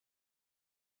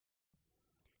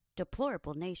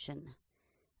Deplorable Nation,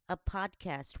 a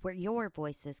podcast where your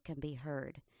voices can be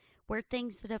heard, where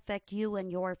things that affect you and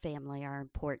your family are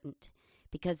important,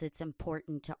 because it's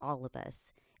important to all of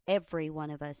us. Every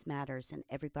one of us matters and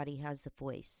everybody has a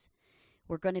voice.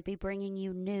 We're going to be bringing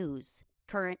you news,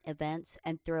 current events,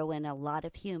 and throw in a lot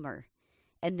of humor.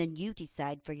 And then you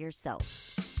decide for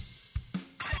yourself.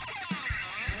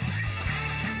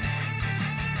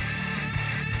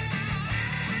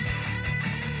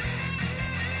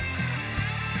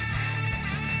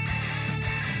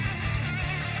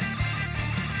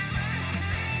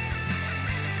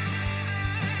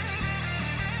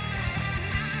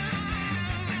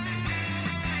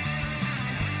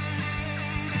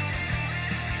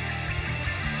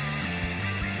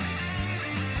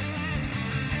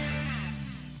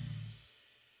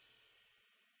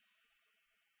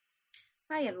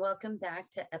 Hi, and welcome back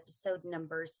to episode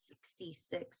number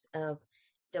 66 of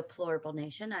Deplorable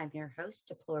Nation. I'm your host,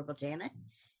 Deplorable Janet,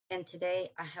 and today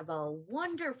I have a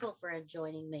wonderful friend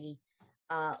joining me,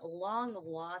 long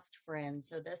lost friend.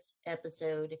 So this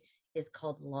episode is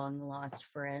called Long Lost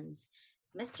Friends.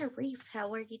 Mr. Reef,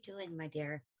 how are you doing, my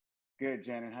dear? Good,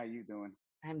 Janet. How you doing?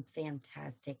 I'm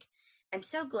fantastic. I'm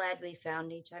so glad we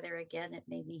found each other again. It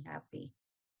made me happy.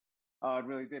 Oh, it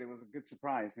really did. It was a good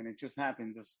surprise, and it just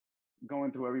happened. Just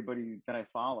going through everybody that I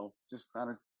follow, just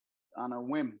on a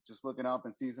whim, just looking up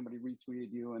and seeing somebody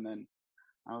retweeted you, and then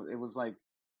it was like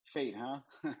fate, huh?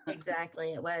 Exactly,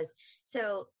 it was.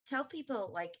 So tell people,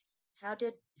 like, how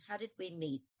did we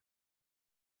meet?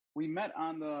 We met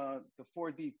on the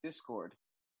 4D Discord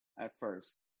at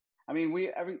first. I mean,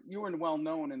 you were well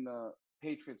known in the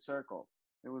Patriot Circle.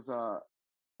 It was a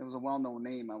well known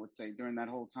name, I would say, during that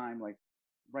whole time, like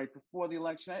right before the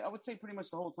election. I would say pretty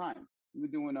much the whole time. You were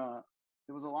doing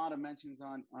there was a lot of mentions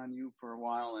on you for a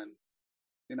while,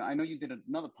 and I know you did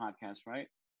another podcast, right?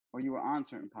 Or you were on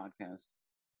certain podcasts.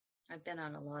 I've been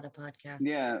on a lot of podcasts.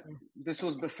 Yeah, this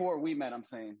was before we met. I'm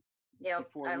saying. Yeah,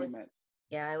 before we met.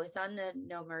 Yeah, I was on the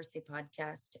No Mercy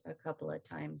podcast a couple of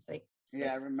times. Like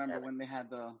I remember when they had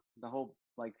the whole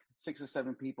like 6 or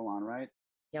 7 people on, right?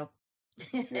 Yep.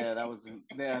 that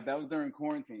was during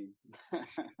quarantine.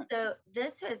 So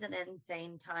this was an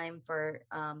insane time for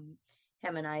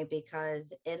him and I,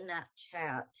 because in that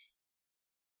chat,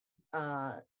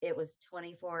 it was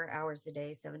 24 hours a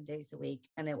day, 7 days a week,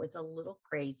 and it was a little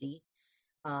crazy.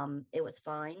 It was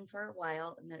fine for a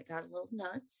while, and then it got a little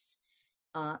nuts.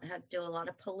 Had to do a lot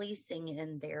of policing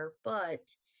in there, but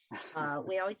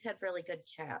we always had really good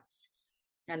chats,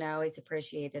 and I always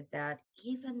appreciated that,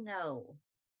 even though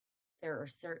there are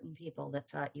certain people that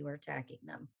thought you were attacking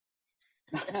them.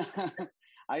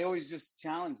 I always just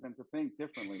challenged them to think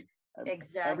differently.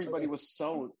 Exactly. Everybody was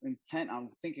so intent on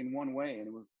thinking one way, and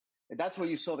that's where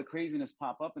you saw the craziness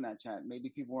pop up in that chat. Maybe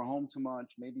people were home too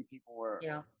much. Maybe people were,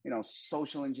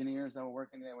 social engineers that were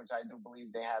working there, which I do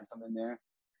believe they had some in there.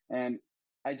 And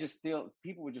I just feel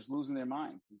people were just losing their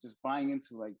minds, just buying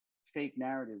into like fake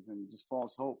narratives and just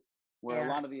false hope, where a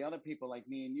lot of the other people like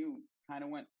me and you kind of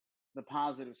went the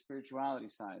positive spirituality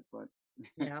side, but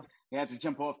you had to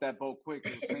jump off that boat quick.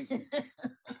 It was sinking.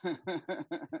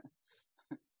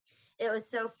 It was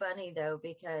so funny though,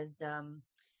 because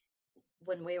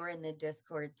when we were in the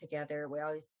Discord together, we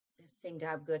always seemed to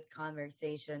have good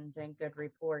conversations and good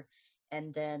rapport.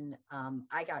 And then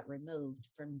I got removed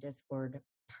from Discord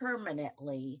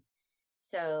permanently.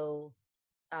 So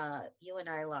you and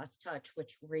I lost touch,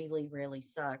 which really, really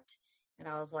sucked. And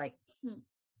I was like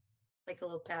a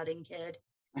little pouting kid.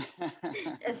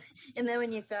 and then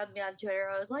when you found me on Twitter,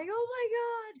 I was like, oh my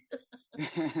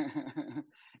God.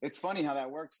 It's funny how that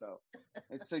works, though.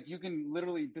 It's like you can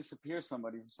literally disappear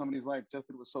somebody's life just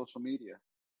through social media.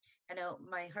 I know,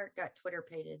 my heart got Twitter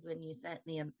pated when you sent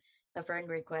me a friend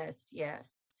request. Yeah,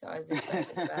 so I was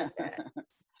excited about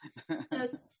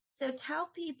that. So tell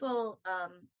people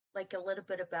like a little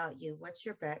bit about you. What's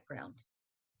your background?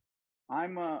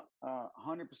 I'm a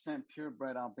 100%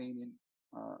 purebred Albanian,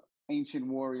 ancient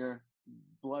warrior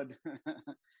blood.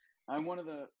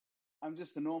 I'm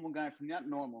just a normal guy not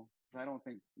normal, because I don't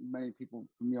think many people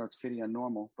from New York City are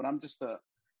normal, but I'm just a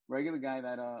regular guy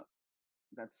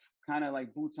that's kind of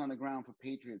like boots on the ground for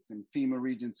Patriots in FEMA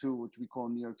Region 2, which we call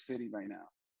New York City right now.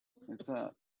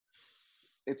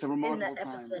 It's a remarkable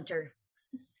time. In the epicenter.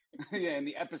 Yeah, in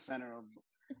the epicenter of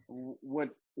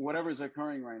whatever's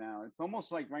occurring right now. It's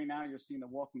almost like right now you're seeing The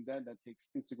Walking Dead that takes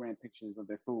Instagram pictures of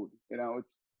their food.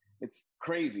 It's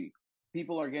crazy.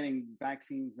 People are getting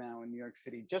vaccines now in New York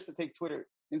City just to take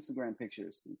Instagram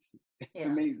pictures. It's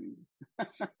amazing.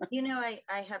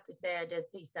 I have to say, I did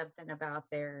see something about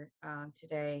there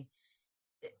today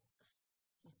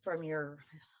from your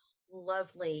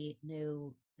lovely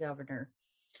new governor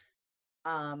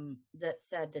that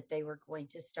said that they were going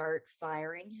to start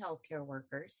firing healthcare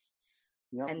workers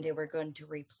Yep. and they were going to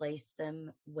replace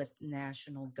them with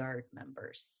National Guard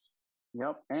members.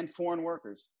 Yep. And foreign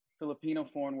workers, Filipino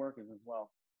foreign workers as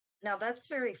well. Now, that's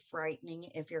very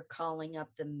frightening if you're calling up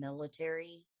the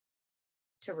military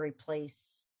to replace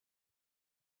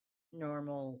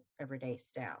normal everyday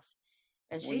staff.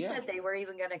 And she said they were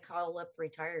even going to call up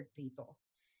retired people.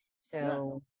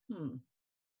 So,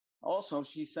 Also,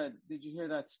 she said, did you hear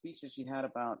that speech that she had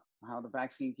about how the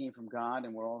vaccine came from God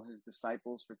and we're all his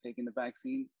disciples for taking the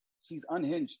vaccine? She's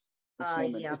unhinged. This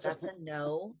woman. Yeah, that's a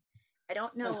no. I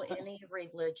don't know any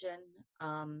religion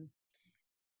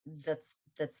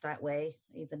that's that way,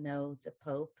 even though the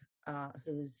Pope,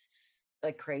 who's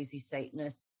a crazy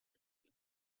Satanist,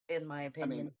 in my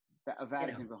opinion. I mean,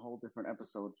 Vatican's a whole different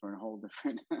episode for a whole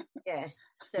different. Yeah.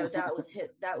 So that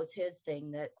was his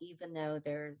thing, that even though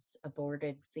there's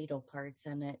aborted fetal parts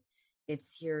in it,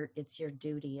 it's your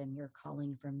duty and you're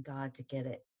calling from God to get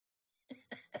it.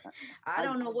 I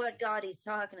don't know what God he's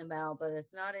talking about, but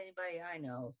it's not anybody I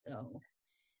know. So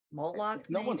Moloch,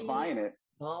 no one's buying it.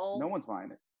 Ball. No one's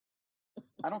buying it.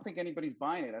 I don't think anybody's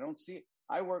buying it. I don't see it.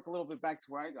 I work a little bit back to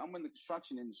where I'm in the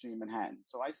construction industry in Manhattan,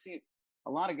 so I see it.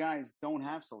 A lot of guys don't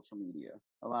have social media.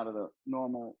 A lot of the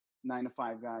normal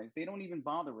 9-to-5 guys, they don't even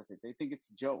bother with it. They think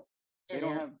it's a joke. They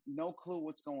don't have no clue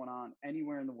what's going on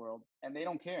anywhere in the world, and they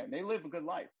don't care. They live a good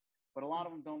life, but a lot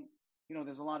of them don't.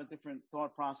 There's a lot of different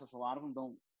thought process. A lot of them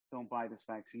don't buy this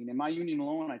vaccine. In my union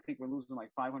alone, I think we're losing like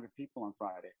 500 people on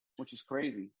Friday, which is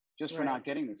crazy, just for not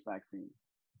getting this vaccine.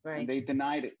 Right. And they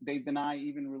denied it. They deny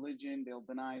even religion. They'll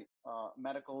deny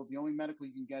medical. The only medical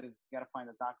you can get is you got to find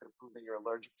a doctor to prove that you're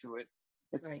allergic to it.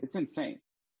 It's insane.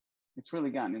 It's really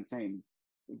gotten insane.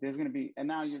 There's going to be, and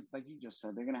now like you just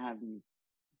said, they're going to have the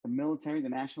military, the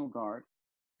National Guard.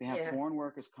 They have foreign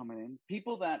workers coming in,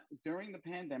 people that during the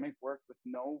pandemic worked with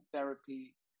no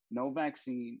therapy, no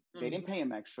vaccine. They didn't pay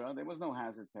them extra. There was no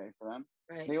hazard pay for them.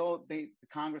 Right. The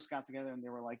Congress got together and they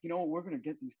were like, we're going to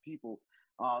get these people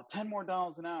 $10 more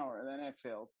an hour. And then it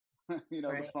failed.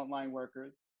 The frontline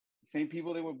workers, the same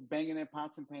people they were banging their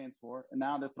pots and pans for, and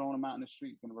now they're throwing them out in the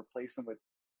street, going to replace them with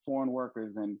foreign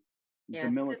workers and the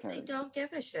military. They don't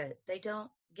give a shit. They don't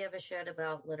give a shit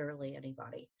about literally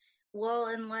anybody. Well,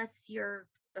 unless you're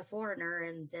a foreigner,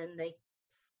 and then they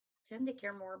tend to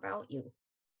care more about you.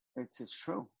 It's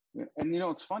true. And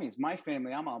it's funny. It's my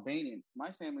family. I'm Albanian.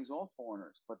 My family's all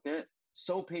foreigners, but they're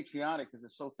so patriotic because they're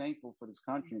so thankful for this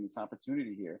country and this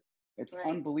opportunity here. It's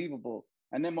unbelievable.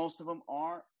 And then most of them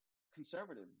are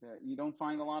conservative. You don't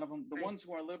find a lot of them. The ones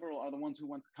who are liberal are the ones who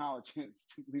went to college,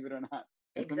 believe it or not.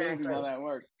 It's amazing how that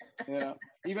works.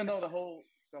 Even though the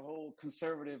whole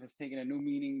conservative has taken a new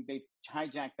meaning, they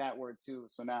hijacked that word too.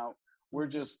 So now we're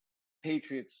just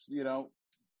patriots,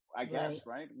 I guess,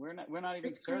 right? We're not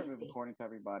even conservative according to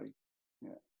everybody.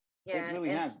 Yeah. It really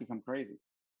has become crazy.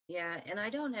 Yeah, and I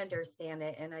don't understand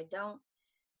it, and I don't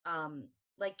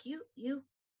like you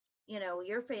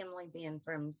your family being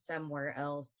from somewhere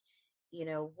else.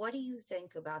 What do you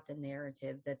think about the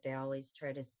narrative that they always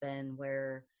try to spin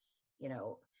where,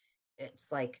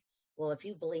 it's like, well, if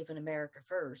you believe in America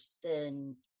first,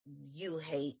 then you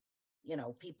hate,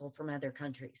 people from other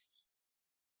countries.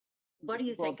 What do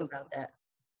you think about that?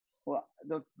 Well,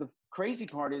 the crazy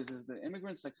part is the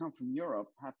immigrants that come from Europe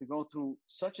have to go through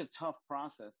such a tough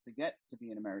process to get to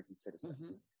be an American citizen.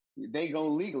 Mm-hmm. They go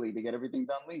legally. They get everything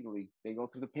done legally. They go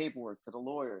through the paperwork to the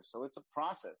lawyers. So it's a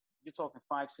process. You're talking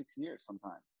 5-6 years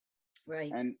sometimes.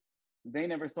 Right. And they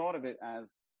never thought of it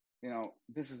as,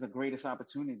 this is the greatest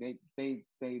opportunity.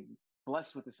 They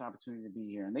blessed with this opportunity to be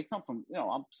here. And they come from,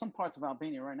 some parts of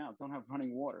Albania right now don't have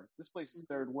running water. This place is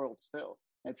third world still.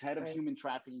 It's head of human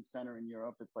trafficking center in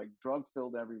Europe. It's like drug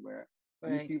filled everywhere.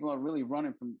 Right. These people are really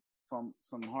running from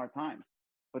some hard times,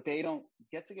 but they don't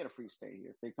get a free stay here.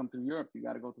 If they come through Europe, you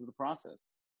got to go through the process,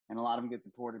 and a lot of them get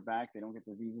deported back. They don't get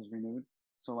their visas renewed.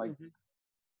 So like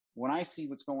when I see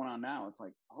what's going on now, it's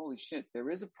like, holy shit,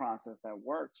 there is a process that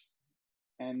works,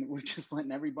 and we're just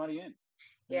letting everybody in.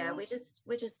 Yeah, we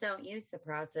just don't use the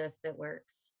process that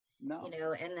works. No,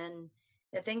 and then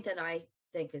the thing that I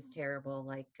think is terrible,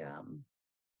 like,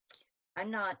 I'm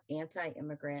not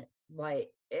anti-immigrant by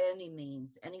any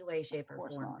means, any way, shape, or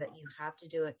form, but you have to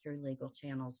do it through legal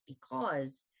channels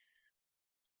because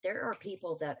there are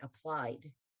people that applied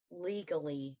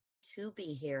legally to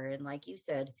be here. And like you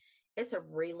said, it's a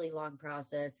really long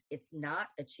process. It's not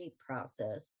a cheap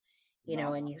process,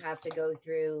 and you have to go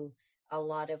through a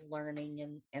lot of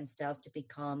learning and stuff to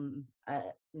become a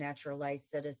naturalized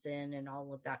citizen and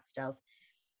all of that stuff.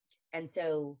 And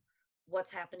so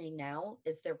what's happening now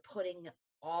is they're putting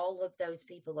all of those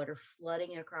people that are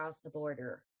flooding across the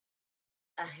border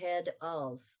ahead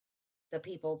of the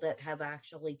people that have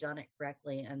actually done it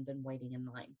correctly and been waiting in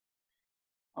line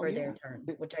for their turn,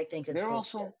 which I think is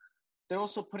bullshit. They're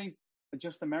also putting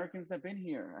just Americans that have been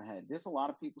here ahead. There's a lot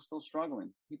of people still struggling.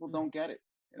 People don't get it.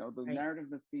 The narrative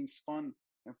that's being spun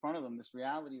in front of them, this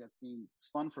reality that's being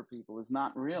spun for people is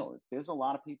not real. There's a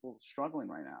lot of people struggling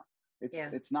right now.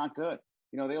 It's not good.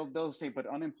 They'll say, but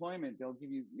unemployment, they'll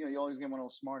give you, you always get one of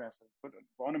those smart asses, but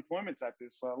unemployment's at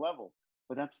this level.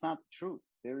 But that's not the truth.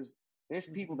 There's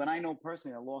people that I know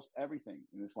personally that lost everything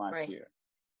in this last year,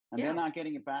 and they're not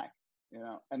getting it back.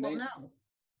 And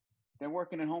they're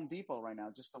working at Home Depot right now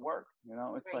just to work.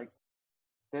 It's like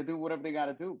they do whatever they got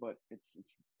to do, but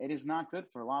it is not good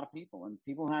for a lot of people, and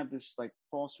people have this like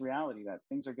false reality that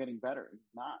things are getting better.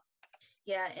 It's not.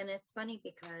 Yeah, and it's funny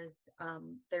because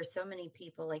there's so many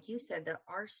people, like you said, that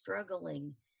are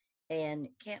struggling and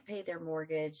can't pay their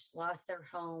mortgage, lost their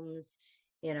homes,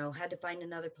 had to find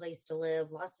another place to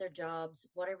live, lost their jobs,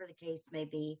 whatever the case may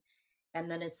be. And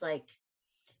then it's like,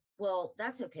 well,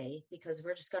 that's okay because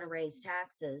we're just going to raise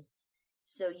taxes.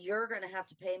 So you're going to have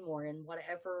to pay more in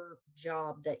whatever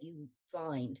job that you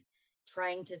find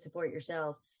trying to support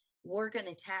yourself. We're going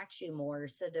to tax you more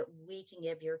so that we can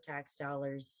give your tax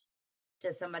dollars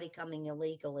to somebody coming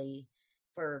illegally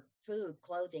for food,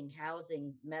 clothing,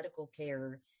 housing, medical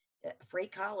care, free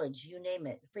college, you name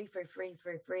it, free,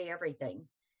 everything.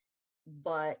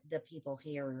 But the people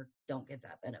here don't get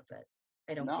that benefit.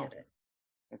 I don't get it.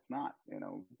 It's not,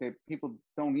 people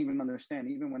don't even understand,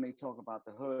 even when they talk about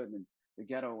the hood and the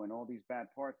ghetto and all these bad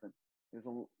parts. And there's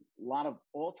a lot of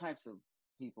all types of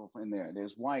people in there.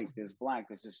 There's white, there's black,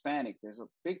 there's Hispanic, there's a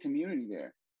big community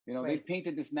there. They've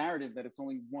painted this narrative that it's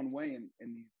only one way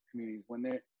in these communities. When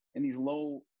they're in these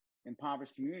low,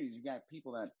 impoverished communities, you got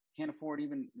people that can't afford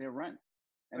even their rent,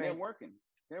 and they're working.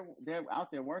 They're out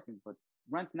there working, but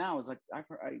rent now is like I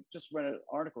just read an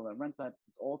article that rent's at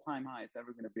its all-time high it's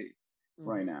ever going to be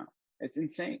right now. It's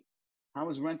insane. How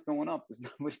is rent going up?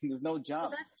 There's no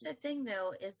job. Well, that's the thing,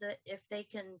 though, is that if they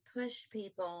can push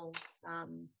people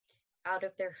out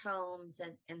of their homes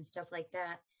and stuff like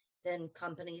that, then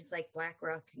companies like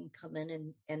BlackRock can come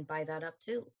in and buy that up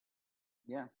too.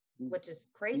 Yeah. Which is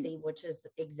crazy, which is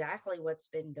exactly what's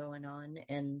been going on.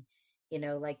 And,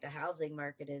 like the housing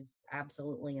market is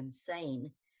absolutely insane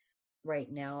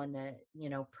right now. And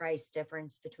the, price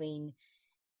difference between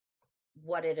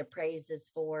what it appraises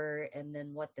for and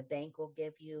then what the bank will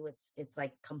give you, it's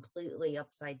like completely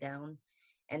upside down.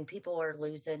 And people are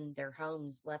losing their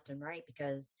homes left and right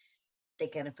because they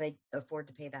can't afford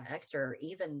to pay that extra. Or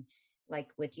even like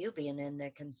with you being in the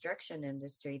construction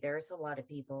industry, there's a lot of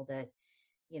people that,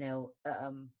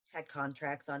 had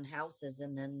contracts on houses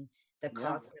and then the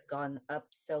costs have gone up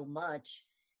so much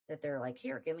that they're like,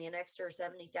 here, give me an extra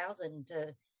 $70,000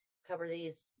 to cover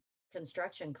these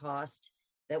construction costs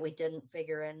that we didn't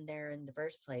figure in there in the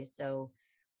first place. So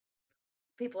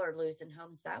people are losing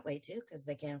homes that way too because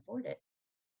they can't afford it.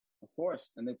 Of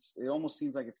course. And it almost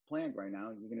seems like it's planned right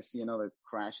now. You're going to see another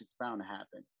crash. It's bound to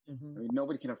happen. I mean,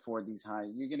 nobody can afford these high.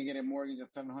 You're going to get a mortgage of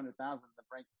 $700,000. The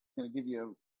bank is going to give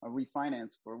you a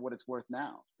refinance for what it's worth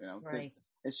now. Right.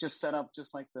 It's just set up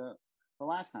just like the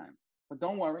last time. But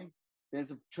don't worry.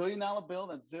 There's $1 trillion bill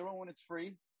that's zero when it's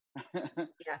free.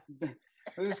 Yeah.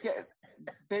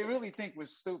 They really think we're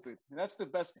stupid. That's the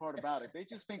best part about it. They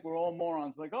just think we're all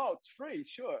morons. Like, oh, it's free,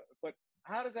 sure. But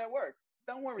how does that work?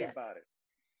 Don't worry about it.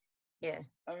 Yeah.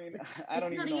 I mean, I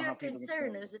don't even know how people can say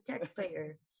it. It's none of your concern as a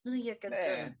taxpayer. It's none of your concern.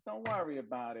 Man, don't worry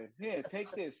about it. Here,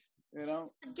 take this,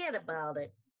 Forget about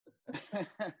it.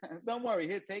 Don't worry.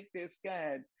 Here, take this. Go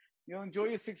ahead. Enjoy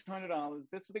your $600.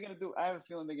 That's what they're going to do. I have a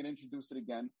feeling they're going to introduce it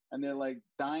again. And they're like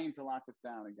dying to lock us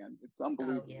down again. It's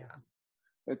unbelievable. Oh, yeah.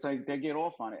 It's like they get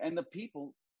off on it. And the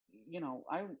people,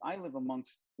 I live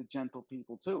amongst the gentle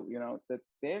people too, that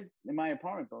they're in my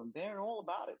apartment building. They're all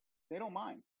about it. They don't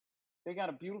mind. They got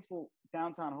a beautiful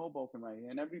downtown Hoboken right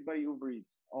here, and everybody Uber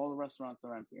Eats. All the restaurants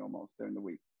are empty almost during the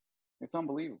week. It's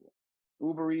unbelievable.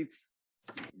 Uber Eats,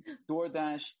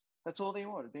 DoorDash, that's all they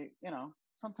order. They,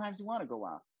 sometimes you want to go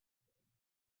out.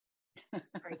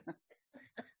 Right.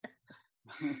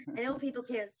 I know people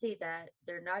can't see that.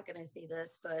 They're not going to see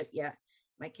this, but yeah,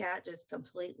 my cat just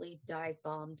completely dive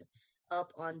bombed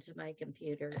up onto my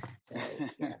computer. So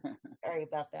yeah, sorry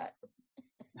about that.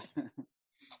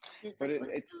 But like,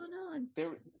 it's going on?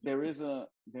 There is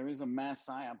a mass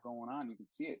psyop going on. You can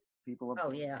see it. People are.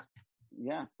 Oh yeah.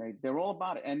 Yeah, they're all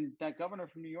about it. And that governor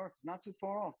from New York is not too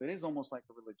far off. It is almost like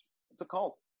a religion. It's a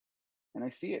cult, and I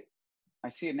see it. I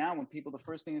see it now when people, the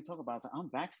first thing they talk about is, I'm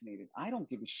vaccinated. I don't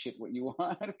give a shit what you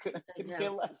want. I couldn't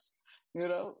care less.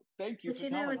 Thank you for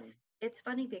telling me. It's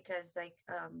funny because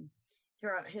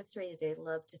throughout history, they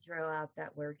love to throw out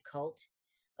that word cult.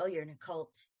 Oh, you're in a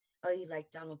cult. Oh, you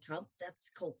like Donald Trump? That's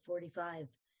Colt 45,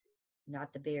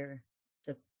 not the beer,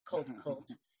 the cult.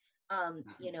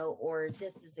 Or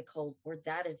this is a cult or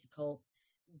that is a cult.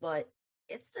 But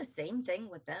it's the same thing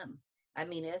with them. I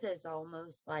mean, it is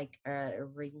almost like a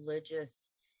religious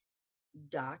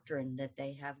doctrine that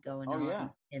they have going on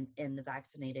in the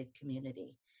vaccinated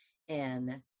community.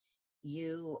 And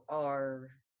you are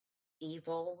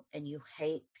evil and you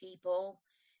hate people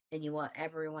and you want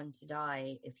everyone to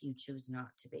die if you choose not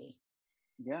to be.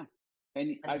 Yeah.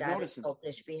 And I've noticed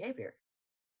cultish behavior.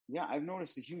 Yeah, I've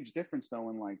noticed a huge difference though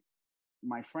in like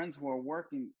my friends who are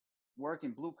working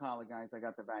blue collar guys that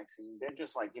got the vaccine. They're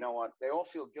just like, you know what? They all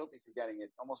feel guilty for getting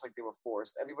it, almost like they were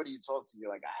forced. Everybody you talk to, you're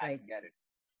like, I had to get it.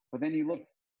 But then you look,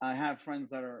 I have friends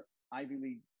that are Ivy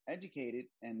League educated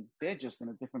and they're just in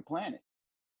a different planet.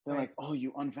 They're like, oh,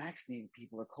 you unvaccinated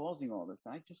people are causing all this.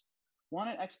 I just want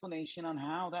an explanation on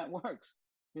how that works.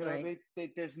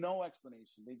 There's no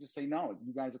explanation. They just say, no,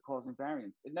 you guys are causing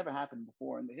variants. It never happened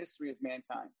before in the history of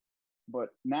mankind. But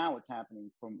now it's happening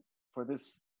for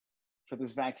this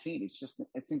vaccine.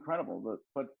 It's incredible.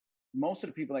 But most of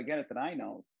the people that get it that I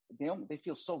know, they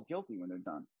feel so guilty when they're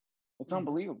done. It's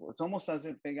unbelievable. It's almost as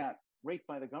if they got raped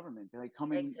by the government. They like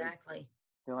come in. Exactly.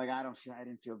 They're like, I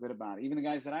didn't feel good about it. Even the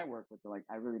guys that I work with, they're like,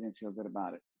 I really didn't feel good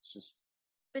about it. It's just.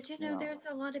 But there's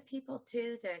a lot of people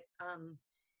too that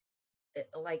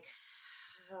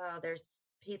there's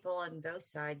people on both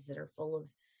sides that are full of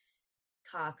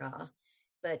caca.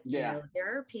 But there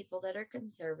are people that are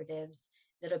conservatives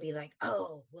that'll be like,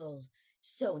 oh, well,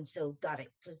 so and so got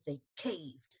it because they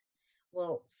caved.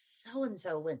 Well, so and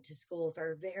so went to school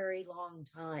for a very long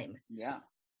time. Yeah.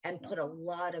 And put a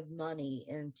lot of money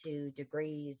into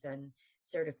degrees and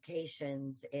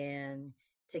certifications and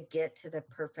to get to the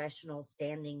professional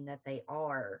standing that they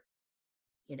are,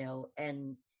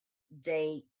 and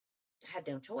they had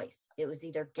no choice. It was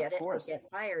either get it or get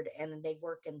fired. And they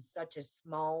work in such a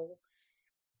small,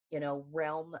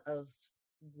 realm of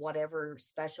whatever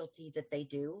specialty that they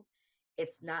do.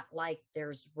 It's not like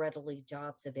there's readily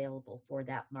jobs available for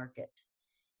that market.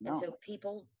 No. And so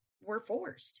people were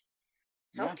forced.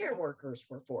 Healthcare workers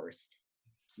were forced.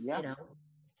 Yeah.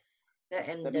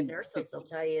 And the nurses will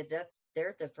tell you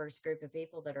they're the first group of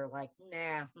people that are like,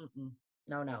 nah,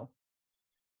 no.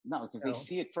 No, because they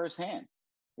see it firsthand.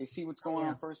 They see what's going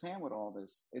on firsthand with all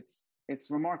this. It's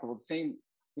remarkable. The same,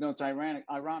 it's ironic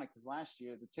because last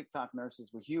year the TikTok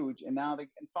nurses were huge and now they're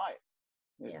getting fired.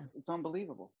 It's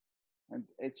unbelievable. And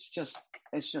it's just.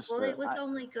 Well, it was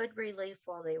only good relief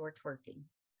while they were twerking.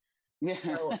 Yeah.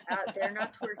 So they're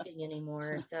not twerking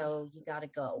anymore, so you got to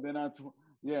go. They're not.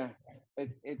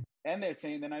 And they're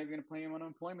saying they're not even going to pay them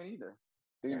unemployment either.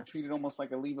 They're treated almost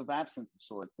like a leave of absence of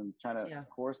sorts and try to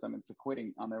force them into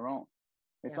quitting on their own.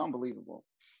 It's unbelievable.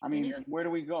 I mean, where do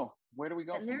we go?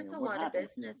 And there's a lot of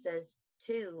businesses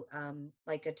too,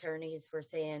 like attorneys were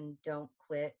saying, don't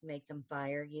quit, make them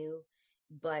fire you.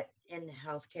 But in the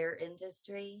healthcare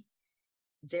industry,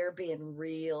 they're being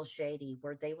real shady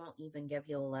where they won't even give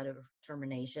you a letter of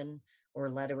termination or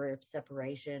a letter of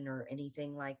separation or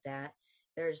anything like that.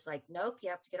 They're just like, nope, you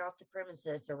have to get off the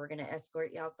premises or we're going to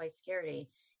escort you out by security.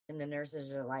 And the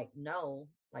nurses are like, no,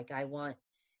 like I want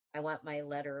my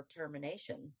letter of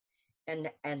termination.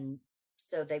 And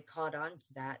so they've caught on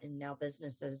to that. And now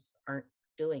businesses aren't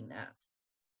doing that.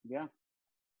 Yeah.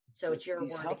 So it's your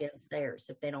word against theirs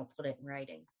if they don't put it in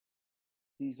writing.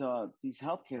 These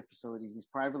healthcare facilities, these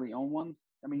privately owned ones.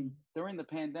 I mean, during the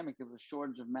pandemic, there was a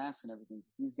shortage of masks and everything.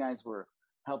 These guys were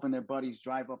helping their buddies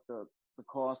drive up the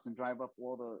cost and drive up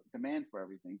all the demand for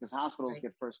everything because hospitals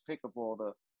get first pick of all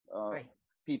the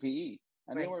PPE,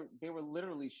 and they were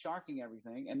literally sharking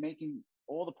everything and making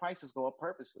all the prices go up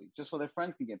purposely just so their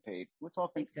friends can get paid. We're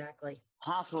talking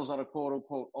hospitals that are quote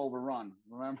unquote overrun.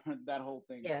 Remember that whole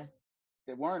thing? Yeah,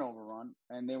 they weren't overrun,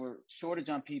 and they were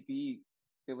shortage on PPE.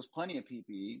 There was plenty of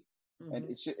PPE, and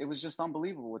it was just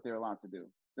unbelievable what they're allowed to do.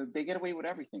 They get away with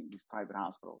everything, these private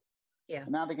hospitals. Yeah.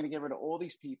 And now they're going to get rid of all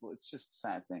these people. It's just a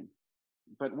sad thing.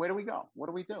 But where do we go? What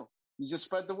do we do? You just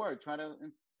spread the word. Try to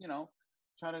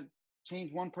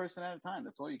change one person at a time.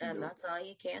 That's all you can do. And that's all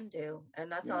you can do.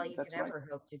 And that's all you can ever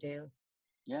hope to do.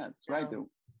 Yeah, that's right, dude.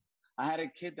 I had a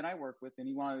kid that I work with, and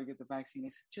he wanted to get the vaccine. I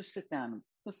said, just sit down and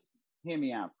just hear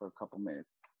me out for a couple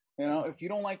minutes. If you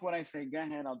don't like what I say, go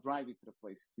ahead. I'll drive you to the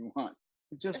place if you want.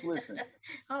 Just listen.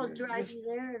 I'll drive you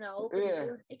there and I'll open the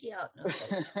door and take you out.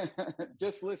 No,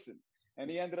 just listen. And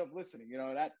he ended up listening.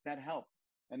 That helped.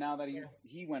 And now that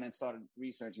he went and started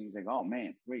researching, he's like, oh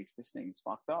man, Grace, this thing is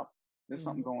fucked up. There's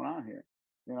something going on here.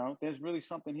 There's really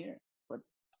something here. But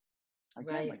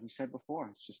again, like we said before,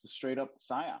 it's just a straight up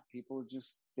psyop. People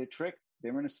they're tricked.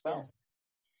 They're in a spell.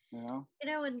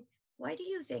 And why do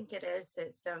you think it is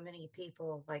that so many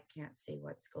people can't see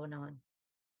what's going on?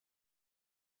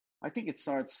 I think it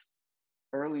starts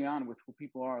early on with who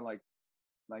people are. Like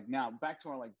now, back to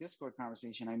our Discord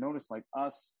conversation, I noticed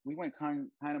we went kind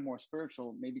of more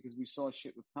spiritual, maybe because we saw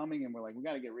shit was coming, and we're like, we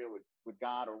got to get real with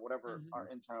God or whatever our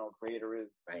internal creator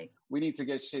is. Right. We need to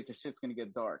get shit because shit's gonna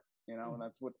get dark. And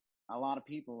that's what a lot of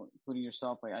people, including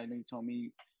yourself, I know you told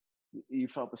me you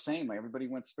felt the same. Like everybody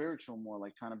went spiritual more,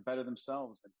 trying to better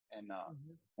themselves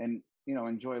and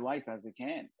enjoy life as they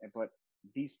can. But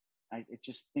I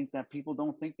just think that people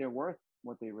don't think they're worth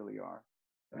what they really are.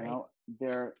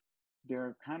 Right.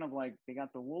 They're kind of they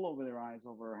got the wool over their eyes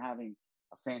over having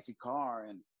a fancy car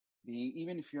and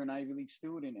even if you're an Ivy League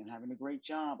student and having a great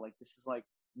job, this is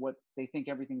what they think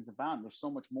everything's about. And there's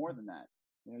so much more than that.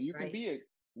 You can be a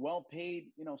well-paid,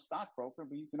 stockbroker,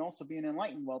 but you can also be an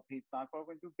enlightened, well-paid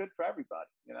stockbroker and do good for everybody,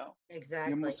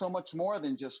 Exactly. You're so much more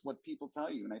than just what people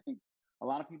tell you. And I think a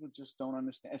lot of people just don't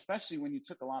understand, especially when you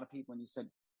took a lot of people and you said,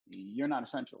 you're not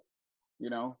essential,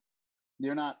 you're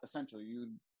not essential.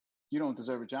 You don't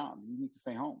deserve a job. You need to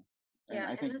stay home. Yeah.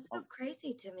 And it's so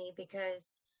crazy to me because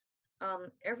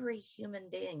every human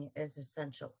being is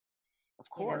essential. Of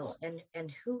course.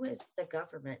 And who is the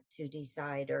government to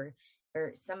decide or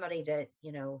somebody that,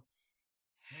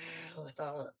 with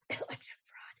all election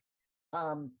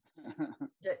fraud,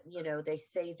 that, they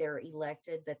say they're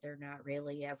elected, but they're not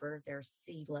really ever. They're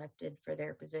selected for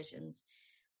their positions.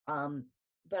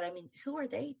 But I mean, who are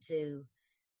they to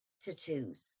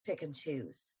pick and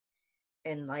choose?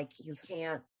 And you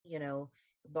can't,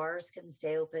 bars can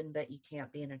stay open, but you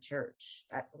can't be in a church.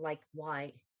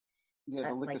 Why? Yeah,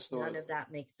 the liquor stores. None of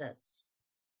that makes sense.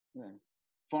 Yeah.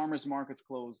 Farmers markets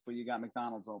closed, but you got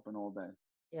McDonald's open all day.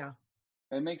 Yeah.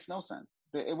 It makes no sense.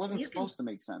 It wasn't supposed to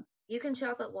make sense. You can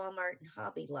shop at Walmart and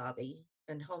Hobby Lobby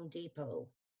and Home Depot.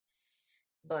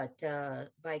 But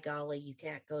by golly, you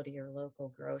can't go to your local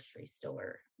grocery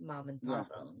store, mom and pop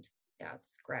owned. Yeah,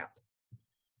 it's crap.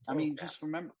 I mean, just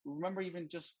remember even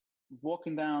just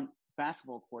walking down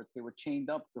basketball courts, they were chained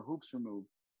up, the hoops removed.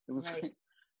 It was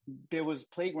there was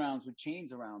playgrounds with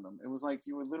chains around them. It was like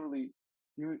you were literally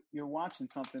you're watching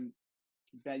something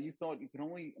that you thought you could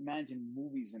only imagine in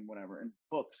movies and whatever and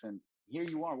books, and here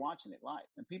you are watching it live.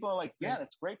 And people are like, yeah,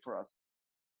 that's great for us.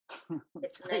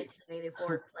 It's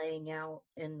 1984 playing out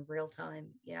in real time.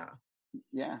 Yeah.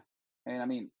 Yeah. And I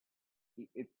mean,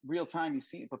 real time, you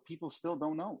see it, but people still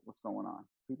don't know what's going on.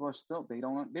 People are still, they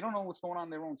don't know what's going on in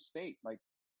their own state. Like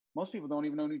most people don't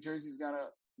even know New Jersey's got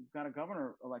a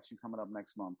governor election coming up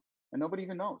next month, and nobody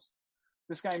even knows.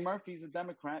 This guy Murphy's a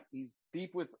Democrat. He's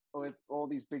deep with all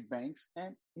these big banks,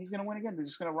 and he's going to win again. They're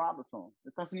just going to rob it from him.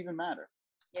 It doesn't even matter.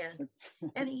 Yeah.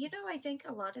 And, I think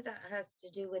a lot of that has to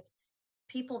do with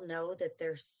people know that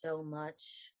there's so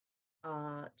much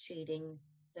cheating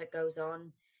that goes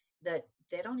on that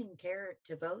they don't even care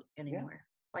to vote anymore,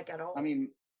 at all. I mean,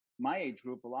 my age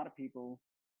group, a lot of people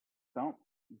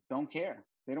don't care.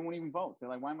 They don't want to even vote. They're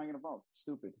like, why am I going to vote? It's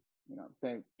stupid.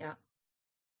 Yeah.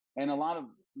 And a lot of,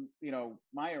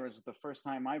 my era, the first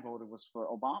time I voted was for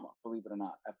Obama, believe it or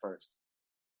not, at first.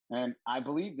 And I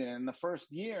believed in it. In the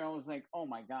first year, I was like, oh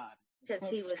my God. Because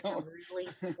he was a really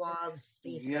suave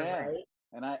speaker, right?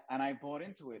 And I bought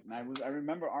into it. And I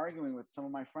remember arguing with some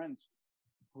of my friends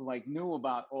who knew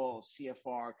about all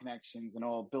CFR connections and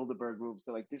all Bilderberg groups.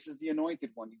 They're like, this is the anointed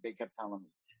one, they kept telling me.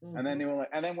 Mm-hmm. And then they were like,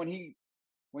 and then when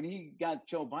he got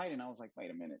Joe Biden, I was like, wait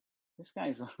a minute, this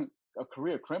guy's a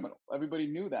career criminal. Everybody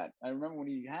knew that. I remember when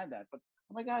he had that, but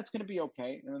I'm like, it's going to be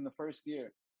okay. And then the first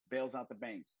year, bails out the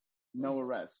banks, no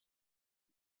arrests.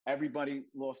 Everybody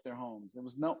lost their homes. There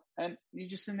was and you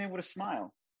just in there with a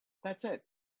smile. That's it.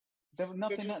 There was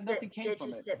nothing came from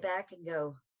it. Did you sit back and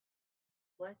go,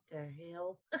 what the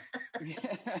hell?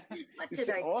 What did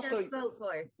I just vote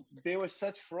for? They were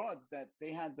such frauds that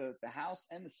they had the House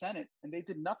and the Senate, and they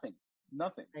did nothing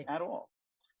at all.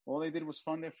 All they did was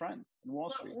fund their friends in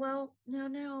Wall Street. Well,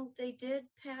 no, they did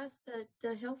pass the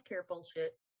healthcare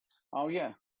bullshit. Oh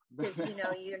yeah, because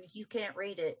you can't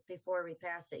read it before we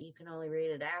pass it. You can only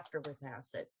read it after we pass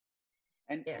it.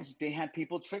 And they had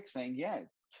people trick saying,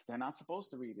 they're not supposed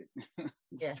to read it.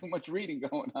 There's too much reading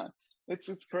going on.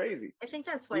 It's crazy. I think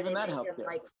that's why even they made them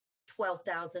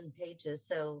 12,000 pages.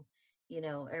 So,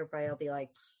 everybody will be like,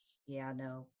 yeah,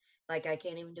 no. Like, I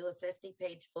can't even do a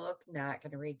 50-page book. Not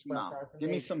going to read No, 12,000 give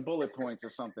me pages. some bullet points or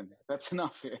something. That's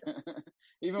enough here.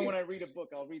 Even when I read a book,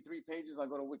 I'll read 3 pages. I'll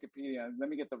go to Wikipedia and let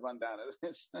me get the rundown of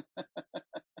this.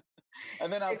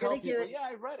 And then I'll tell people, yeah,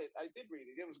 I read it. I did read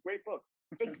it. It was a great book.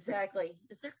 Exactly.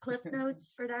 Is there cliff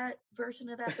notes for that version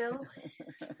of that bill?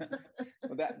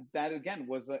 Well, that again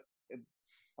was a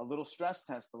little stress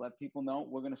test to let people know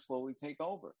we're going to slowly take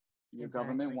over. Your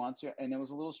government wants you, and there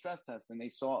was a little stress test, and they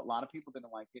saw a lot of people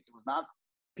didn't like it. It was not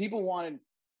people wanted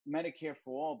Medicare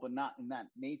for all, but not in that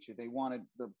nature. They wanted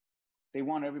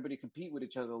everybody to compete with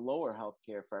each other to lower health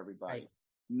care for everybody.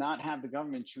 Not have the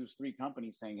government choose 3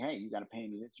 companies saying, hey, you got to pay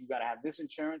me this, you got to have this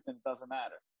insurance, and it doesn't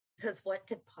matter. Because what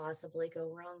could possibly go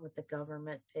wrong with the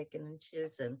government picking and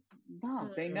choosing? No,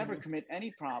 they never commit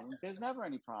any problems. There's never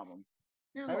any problems.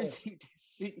 No. Everything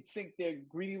they sink their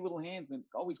greedy little hands and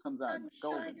always comes out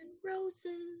golden.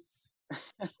 Roses.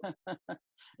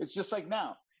 It's just like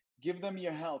now. Give them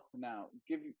your health now.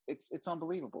 It's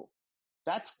unbelievable.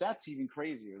 That's even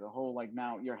crazier. The whole like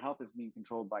now your health is being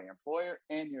controlled by your employer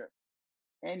and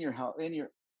your health and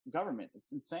your government.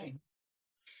 It's insane.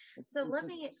 Let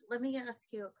me ask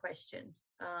you a question.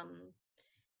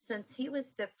 Since he was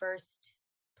the first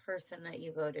person that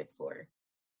you voted for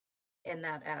in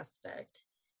that aspect,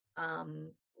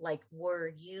 like, were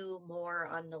you more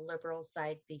on the liberal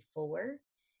side before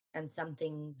and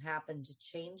something happened to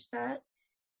change that?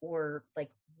 Or like,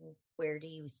 where do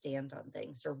you stand on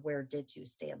things, or where did you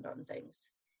stand on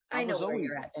things? I know where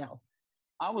you're at now.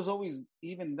 I was always,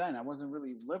 even then, I wasn't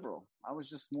really liberal. I was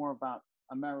just more about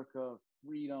America,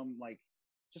 freedom, like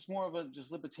just more of a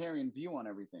libertarian view on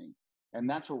everything. And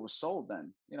that's what was sold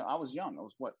then. You know, I was young. I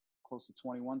was close to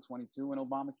 21, 22 when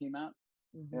Obama came out.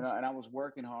 Mm-hmm. You know, and I was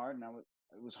working hard, and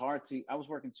it was hard I was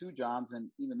working 2 jobs,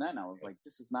 and even then I was like,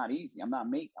 this is not easy. I'm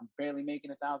barely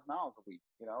making $1,000 a week,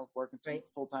 you know, working 2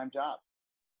 full-time jobs.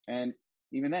 And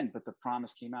even then, but the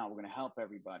promise came out, we're going to help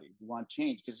everybody. We want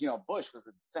change. Because, you know, Bush was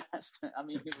a disaster. I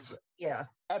mean, it was an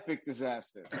epic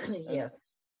disaster. Yes.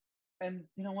 And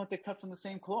you know what? They're cut from the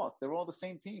same cloth. They're all the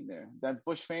same team there. That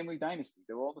Bush family dynasty.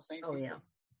 They're all the same people. Yeah.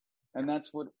 And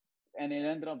and it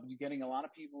ended up you getting a lot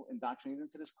of people indoctrinated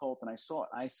into this cult. And I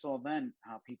saw then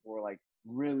how people were like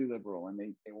really liberal, and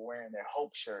they were wearing their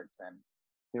Hope shirts, and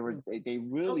they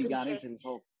really got into this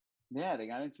whole, they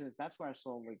got into this. That's where I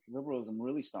saw like liberalism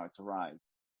really start to rise.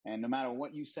 And no matter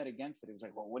what you said against it, it was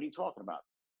like, well, what are you talking about?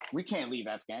 We can't leave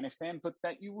Afghanistan, but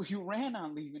that you ran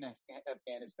on leaving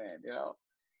Afghanistan, you know?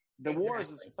 The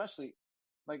wars, especially,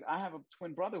 like I have a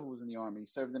twin brother who was in the army. He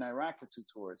served in Iraq for 2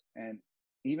 tours. And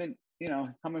even, you know,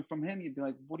 coming from him, you'd be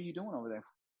like, what are you doing over there?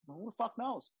 Well, who the fuck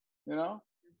knows? You know?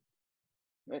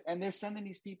 And they're sending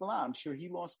these people out. I'm sure he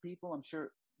lost people. I'm sure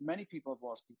many people have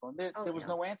lost people. And there was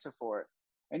no answer for it.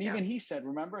 And even he said,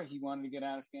 remember, he wanted to get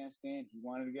out of Afghanistan. He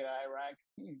wanted to get out of Iraq.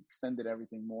 He extended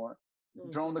everything more.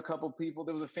 Droned a couple people.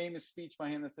 There was a famous speech by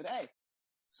him that said, hey,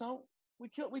 so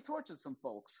we tortured some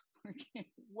folks.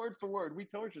 Word for word, we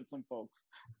tortured some folks.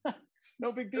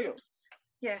 No big deal.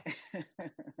 Yeah.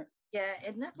 Yeah.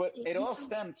 And but it all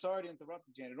stemmed, sorry to interrupt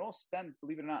you, Jan, it all stemmed,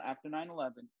 believe it or not, after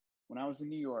 9/11, when I was in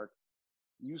New York,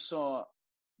 you saw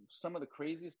some of the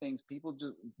craziest things.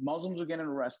 Muslims were getting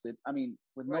arrested. I mean,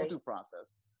 with no due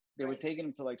process. They were taking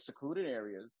them to like secluded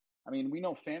areas. I mean, we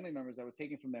know family members that were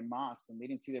taken from their mosques and they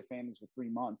didn't see their families for 3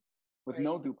 months with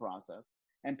no due process.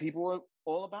 And people were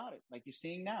all about it. Like you're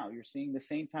seeing now. You're seeing the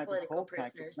same type of cult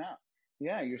tactics now.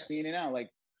 Yeah, you're seeing it now.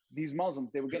 Like these Muslims,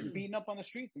 they were getting beaten up on the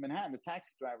streets in Manhattan. The taxi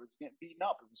drivers were getting beaten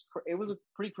up. It was a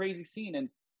pretty crazy scene. And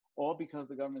all because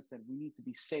the government said, we need to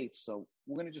be safe. So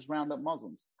we're going to just round up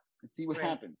Muslims and see what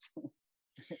happens.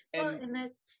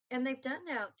 and they've done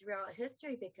that throughout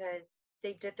history because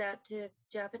they did that to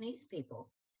Japanese people.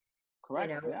 Correct.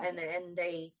 You know, and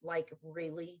they like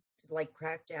really like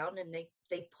cracked down, and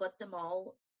they put them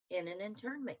all in an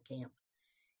internment camp.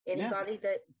 Anybody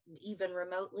that even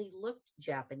remotely looked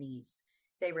Japanese,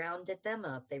 they rounded them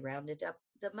up. They rounded up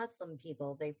the Muslim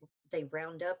people. They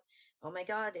round up, oh my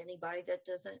God, anybody that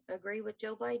doesn't agree with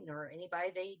Joe Biden or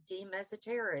anybody they deem as a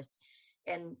terrorist.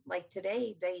 And like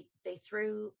today, they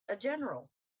threw a general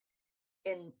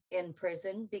in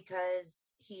prison because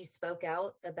he spoke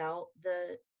out about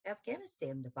the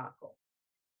Afghanistan debacle.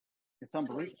 It's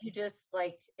unbelievable. So you just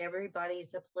like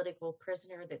everybody's a political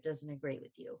prisoner that doesn't agree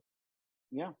with you.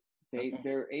 Yeah,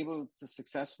 they're able to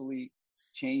successfully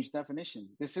change definition.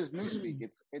 This is newspeak.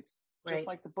 It's just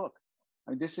like the book.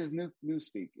 I mean, this is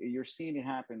newspeak. You're seeing it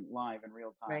happen live in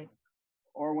real time. Right.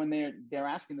 Or when they're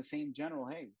asking the same general,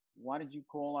 hey, why did you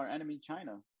call our enemy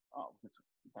China? Oh,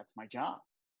 that's my job.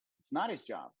 It's not his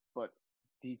job, but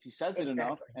if he says it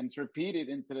enough and it's repeated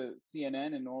into the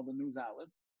CNN and all the news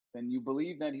outlets, then you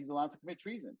believe that he's allowed to commit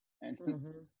treason, and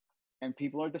and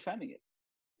people are defending it.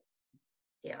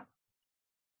 Yeah.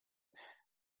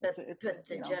 But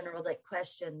the general that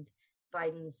questioned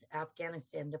Biden's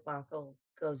Afghanistan debacle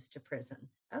goes to prison.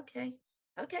 Okay.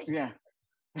 Yeah.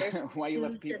 Why you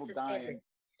left people dying?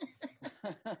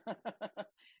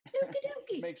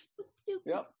 Makes.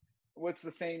 Yep. What's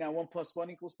the saying now? 1 +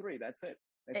 1 = 3. That's it.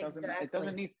 It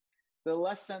doesn't need. The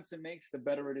less sense it makes, the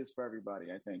better it is for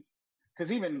everybody, I think.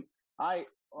 Because even I'm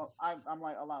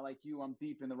like a lot like you. I'm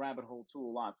deep in the rabbit hole too a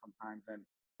lot sometimes,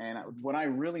 and what I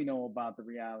really know about the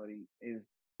reality is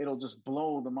it'll just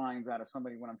blow the minds out of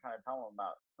somebody when I'm trying to tell them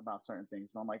about certain things.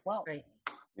 And I'm like, well,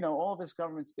 all this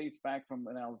government dates back from,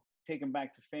 taken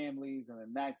back to families, and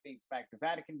then that dates back to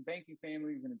Vatican banking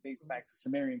families, and it dates back to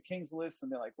Sumerian kings lists,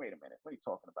 and they're like, wait a minute, what are you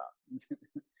talking about?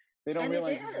 They don't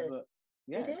realize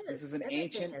this is an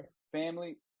ancient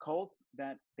family cult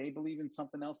that they believe in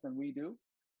something else than we do,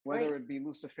 whether it be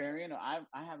Luciferian or I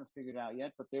haven't figured it out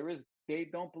yet, but they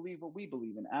don't believe what we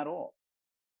believe in at all.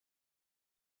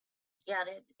 Yeah,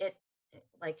 it's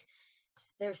like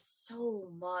there's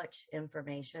so much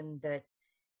information that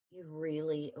you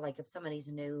really, like, if somebody's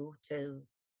new to,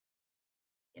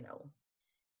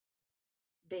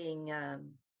 being,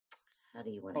 how do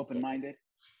you want to open-minded?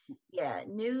 Yeah,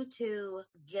 new to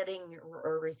getting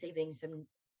or receiving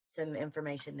some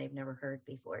information they've never heard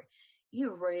before.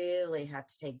 You really have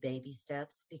to take baby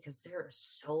steps because there's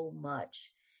so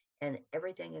much, and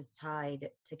everything is tied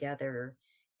together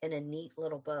in a neat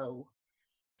little bow,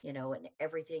 and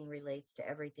everything relates to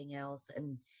everything else.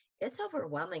 And it's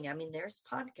overwhelming. I mean, there's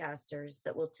podcasters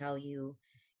that will tell you,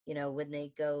 when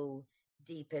they go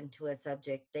deep into a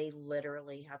subject, they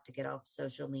literally have to get off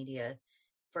social media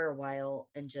for a while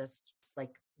and just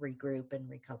like regroup and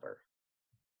recover.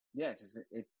 Yeah, because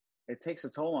it takes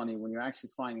a toll on you when you're actually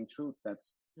finding truth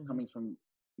that's coming from,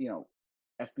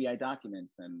 FBI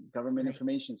documents and government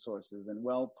information sources and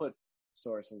well put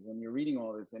sources, and you're reading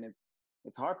all this, and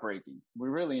it's heartbreaking.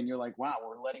 And you're like, wow,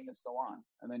 we're letting this go on.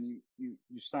 And then you're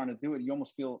starting to do it. You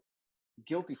almost feel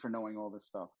guilty for knowing all this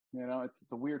stuff.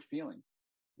 It's a weird feeling,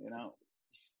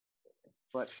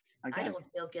 But again, I don't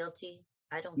feel guilty.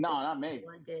 No, not me.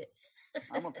 One bit.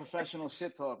 I'm a professional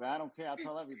shit talker. I don't care. I'll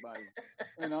tell everybody,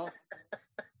 Oh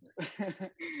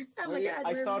my God,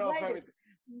 I start off everything.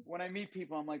 When I meet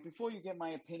people, I'm like, before you get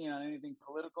my opinion on anything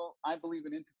political, I believe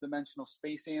in interdimensional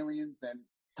space aliens and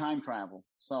time travel.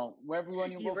 So wherever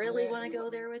you really want to go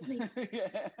there with me?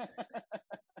 Yeah.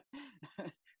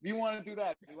 If you want to do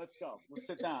that, let's go. We'll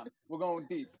sit down. We're going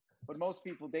deep. But most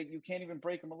people, you can't even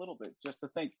break them a little bit just to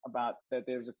think about that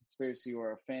there's a conspiracy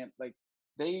or a fan. Like,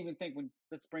 they even think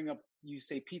let's bring up, you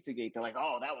say Pizzagate, they're like,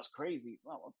 oh, that was crazy.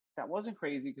 Well, that wasn't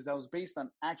crazy because that was based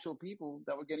on actual people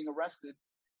that were getting arrested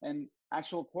and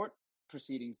actual court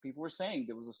proceedings. People were saying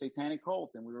there was a satanic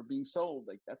cult and we were being sold.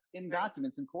 Like, that's in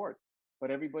documents in court. But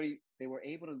they were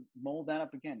able to mold that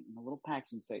up again in a little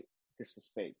package and say, this was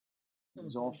fake. It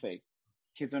was all fake.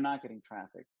 Kids are not getting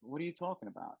trafficked. What are you talking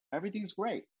about? Everything's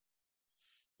great.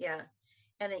 Yeah.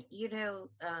 And,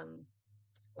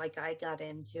 like, I got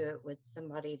into it with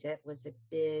somebody that was a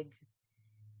big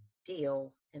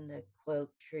deal in the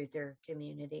quote truther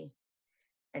community.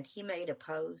 And he made a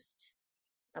post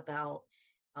about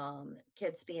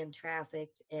kids being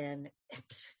trafficked, and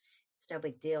it's no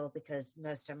big deal because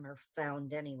most of them are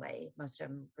found anyway. Most of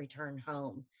them return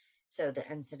home. So the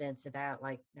incidents of that,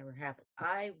 like, never happened.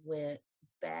 I went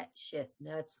batshit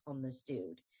nuts on this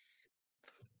dude.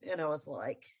 And I was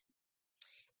like,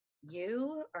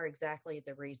 you are exactly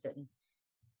the reason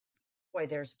why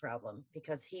there's a problem,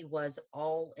 because he was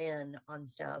all in on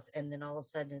stuff. And then all of a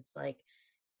sudden it's like,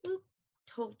 oop,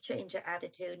 total change of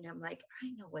attitude. And I'm like, I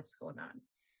know what's going on.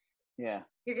 Yeah.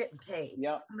 You're getting paid.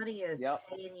 Yep. Somebody is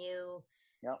paying you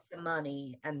some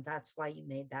money. And that's why you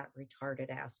made that retarded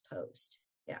ass post.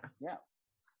 Yeah. Yeah.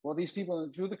 Well, these people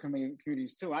through the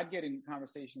communities too, I'd get in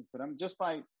conversations with them just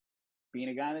by being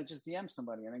a guy that just DMs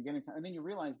somebody, and then you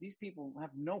realize these people have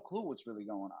no clue what's really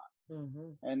going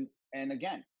on. And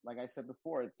again, like I said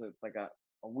before, it's a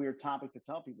weird topic to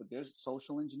tell people. There's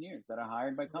social engineers that are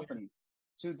hired by companies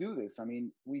to do this. I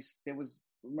mean,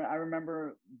 I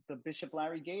remember the Bishop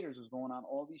Larry Gators was going on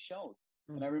all these shows,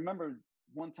 and I remember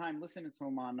one time listening to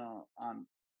him on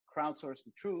Crowdsource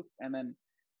the Truth, and then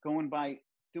going by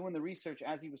doing the research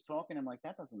as he was talking. I'm like,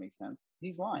 that doesn't make sense.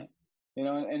 He's lying.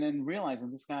 And then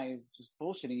realizing this guy is just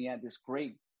bullshitting. He had this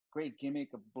great gimmick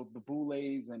of the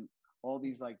boulets and all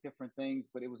these like different things,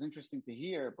 but it was interesting to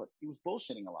hear, but he was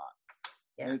bullshitting a lot.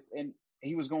 Yeah. And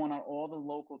he was going on all the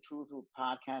local truth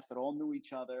podcasts that all knew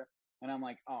each other. and I'm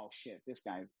like, oh shit, this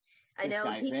guy's he,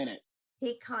 in it.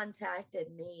 He contacted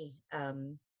me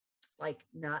like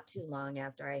not too long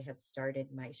after I had started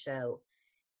my show,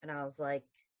 and I was like,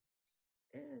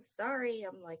 sorry,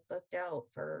 I'm like booked out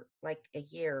for like a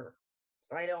year.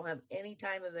 I don't have any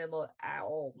time available at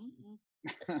all.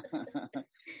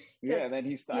 Yeah, then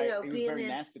he was very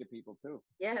nasty to people too.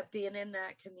 Yeah, being in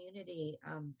that community,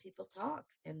 people talk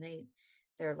and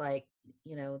they're like,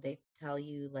 they tell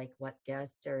you like what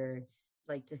guest or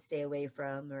like to stay away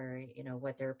from, or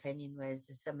what their opinion was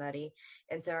to somebody.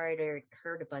 And so I already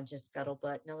heard a bunch of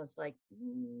scuttlebutt, and I was like,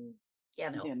 yeah,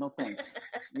 no. Yeah, no thanks.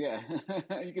 Yeah,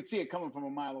 you could see it coming from a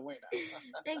mile away now.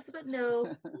 Thanks, but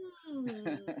no.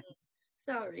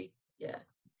 Sorry. Yeah.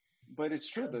 But it's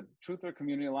true. The truther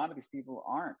community, a lot of these people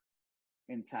aren't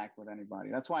intact with anybody.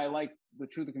 That's why I like the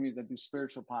truther community that do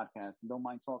spiritual podcasts and don't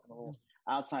mind talking a little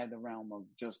outside the realm of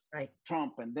just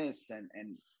Trump and this and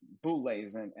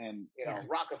Boulets and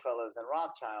Rockefellers and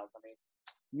Rothschilds. I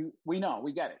mean, we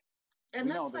get it. And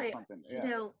we know there's something.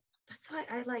 Yeah. That's why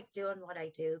I like doing what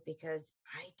I do, because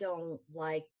I don't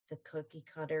like the cookie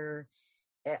cutter.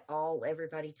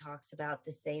 Everybody talks about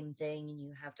the same thing, and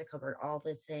you have to cover all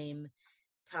the same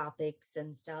topics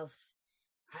and stuff.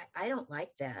 I don't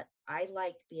like that. I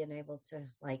like being able to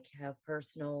like have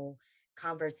personal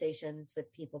conversations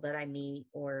with people that I meet,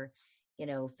 or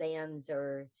fans,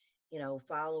 or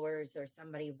followers, or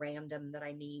somebody random that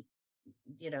I meet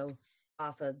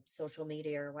off of social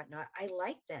media or whatnot. I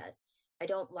like that. I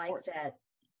don't like that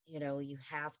you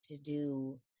have to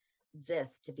do this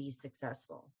to be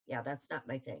successful. Yeah, that's not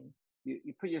my thing.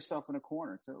 You put yourself in a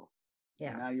corner too.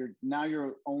 Yeah. Now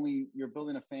you're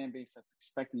building a fan base that's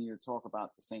expecting you to talk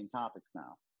about the same topics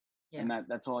now. Yeah. And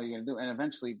that's all you're gonna do. And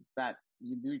eventually that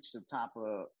you reach the top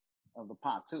of the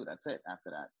pot too. That's it after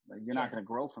that. Like, you're not gonna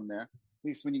grow from there. At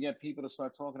least when you get people to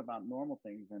start talking about normal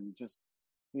things, and just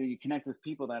you connect with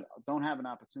people that don't have an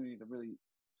opportunity to really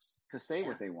to say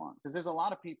what they want. Because there's a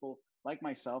lot of people like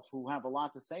myself who have a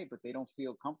lot to say, but they don't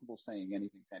feel comfortable saying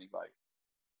anything to anybody.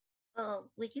 Well,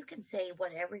 you can say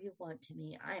whatever you want to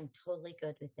me. I am totally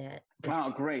good with that.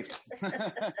 Oh, great.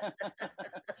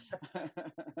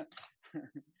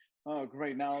 Oh,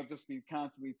 great. Now I'll just be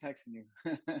constantly texting you.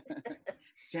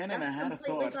 Janet, I had a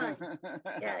thought. Fine.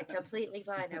 Yeah, completely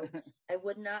fine. I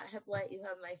would not have let you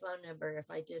have my phone number if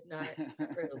I did not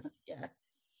approve. Yeah.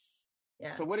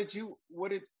 Yeah. So what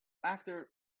did after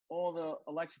all the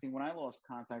election thing, when I lost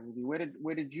contact with you,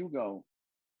 where did you go?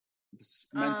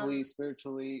 Mentally,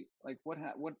 spiritually, like what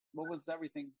was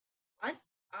everything?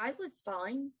 I was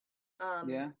fine.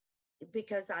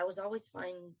 Because I was always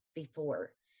fine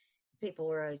before. People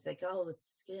were always like, "Oh,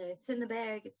 it's in the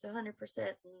bag. It's 100%,"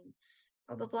 and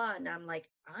blah blah blah. And I'm like,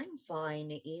 I'm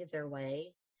fine either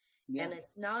way. Yeah. And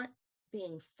it's not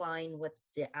being fine with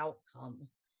the outcome.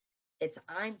 It's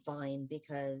I'm fine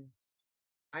because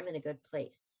I'm in a good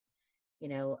place.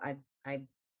 I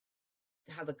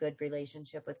have a good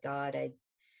relationship with God. I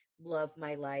love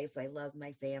my life. I love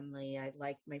my family. I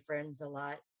like my friends a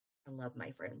lot. I love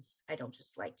my friends. I don't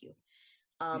just like you.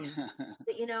 But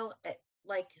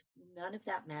like none of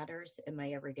that matters in my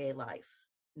everyday life.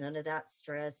 None of that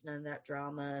stress, none of that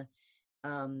drama,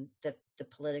 that the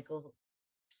political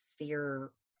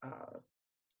sphere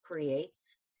creates.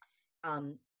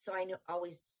 So I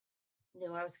always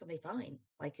knew I was going to be fine.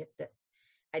 Like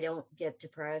I don't get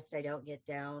depressed. I don't get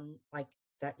down. Like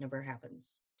that never happens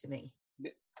to me.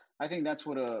 I think that's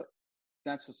what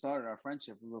started our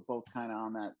friendship. We were both kind of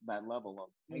on that level of,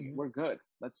 hey, we're good.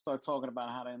 Let's start talking about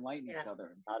how to enlighten each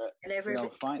other and how to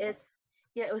find it.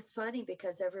 Yeah, it was funny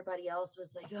because everybody else was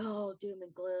like, oh, doom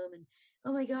and gloom, and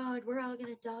oh my God, we're all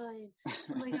gonna die, and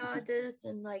oh my God, this,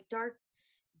 and like dark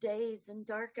days and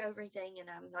dark everything, and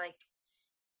I'm like,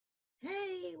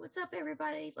 hey, what's up,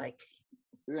 everybody? Like,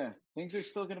 yeah, things are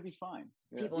still gonna be fine.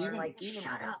 Yeah. People are like,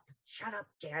 shut up,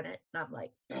 Janet. And I'm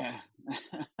like, oh. Yeah.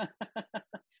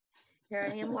 Here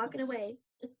I am walking away.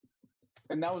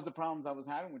 And that was the problems I was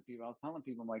having with people. I was telling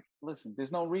people, I'm like, listen,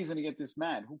 there's no reason to get this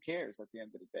mad. Who cares at the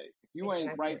end of the day? If you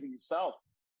ain't right with yourself,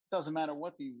 it doesn't matter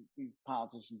what these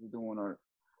politicians are doing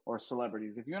or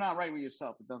celebrities. If you're not right with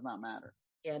yourself, it does not matter.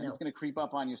 Yeah, and it's going to creep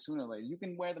up on you sooner or later. You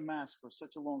can wear the mask for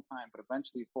such a long time, but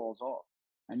eventually it falls off.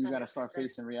 And you got to start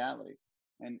facing reality.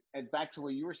 And back to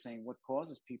what you were saying, what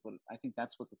causes people, I think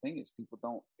that's what the thing is. People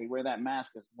they wear that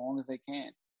mask as long as they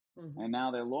can. Mm-hmm. And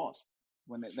now they're lost.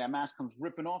 When that mask comes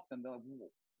ripping off them, they're like,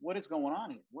 what is going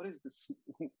on here? What is this?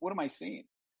 What am I seeing?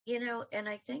 And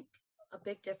I think a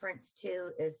big difference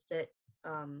too is that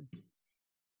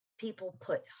people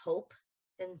put hope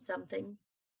in something.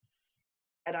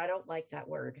 And I don't like that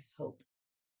word, hope.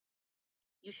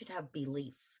 You should have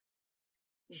belief.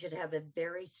 You should have a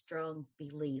very strong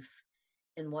belief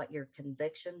in what your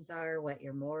convictions are, what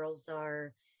your morals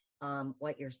are,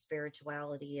 what your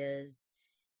spirituality is.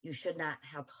 You should not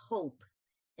have hope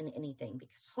in anything,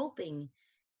 because hoping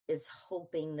is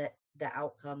hoping that the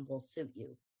outcome will suit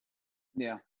you.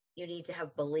 Yeah. You need to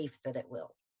have belief that it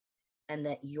will, and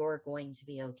that you're going to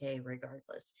be okay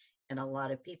regardless. And a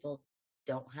lot of people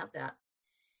don't have that,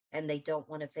 and they don't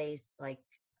want to face like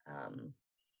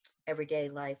everyday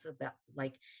life, about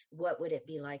like, what would it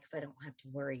be like if I don't have to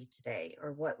worry today,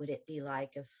 or what would it be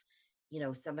like if,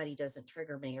 somebody doesn't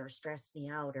trigger me or stress me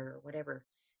out or whatever.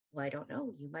 Well, I don't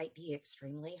know, you might be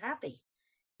extremely happy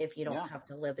if you don't have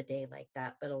to live a day like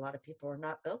that, but a lot of people are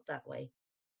not built that way.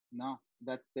 No,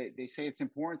 that they say it's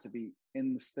important to be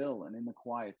in the still and in the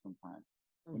quiet sometimes,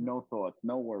 with no thoughts,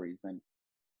 no worries, and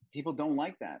people don't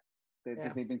like that.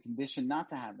 They've been conditioned not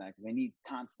to have that, because they need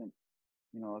constant,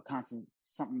 a constant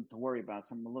something to worry about,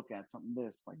 something to look at, something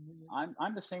this. Like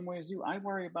I'm the same way as you. I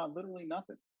worry about literally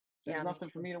nothing. There's nothing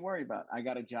for me to worry about. I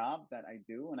got a job that I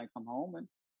do, and I come home, and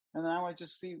now I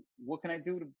just see what can I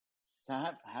do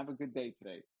to have a good day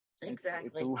today.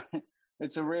 Exactly.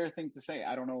 It's a rare thing to say.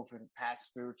 I don't know if in past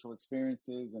spiritual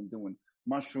experiences and doing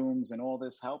mushrooms and all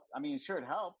this helped. I mean, sure, it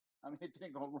helped. I mean, it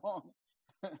didn't go wrong.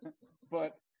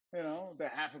 But, the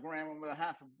half a gram with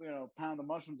a pound of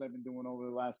mushrooms I've been doing over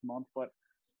the last month. But,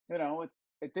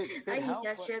 it did help.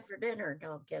 I eat that shit for dinner.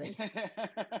 No, I'm kidding.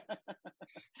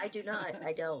 I do not.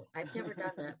 I don't. I've never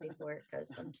done that before, because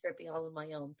I'm trippy all on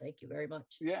my own. Thank you very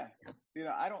much. Yeah.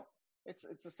 I don't. It's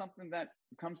something that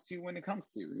comes to you when it comes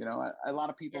to you. A lot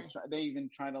of people they even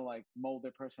try to like mold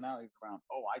their personalities around.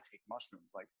 Oh, I take mushrooms.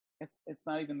 Like it's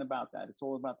not even about that. It's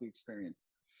all about the experience.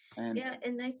 And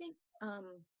and I think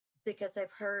because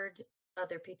I've heard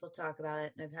other people talk about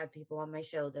it, and I've had people on my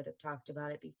show that have talked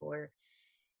about it before,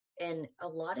 and a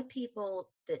lot of people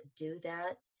that do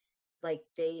that, like,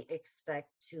 they expect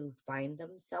to find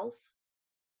themselves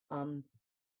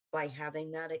by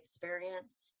having that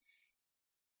experience.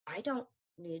 I don't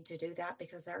need to do that,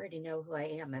 because I already know who I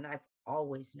am, and I've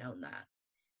always known that.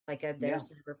 Like, there's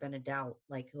never been a doubt,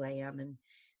 like, who I am, and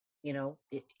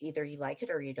either you like it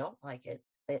or you don't like it.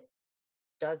 It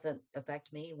doesn't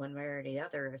affect me one way or the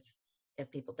other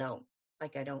if people don't.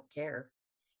 Like, I don't care.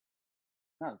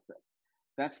 No,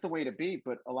 that's the way to be.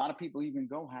 But a lot of people even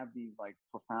go have these like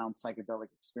profound psychedelic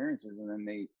experiences, and then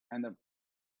they end up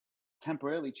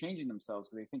temporarily changing themselves,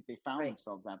 because they think they found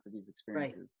themselves after these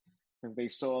experiences, because they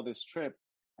saw this trip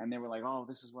and they were like, oh,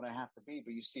 this is what I have to be.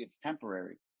 But you see, it's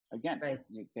temporary. Again,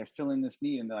 they're filling this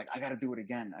need, and they're like, I got to do it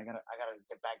again. I gotta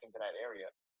get back into that area.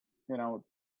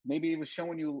 Maybe it was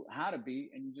showing you how to be,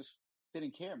 and you just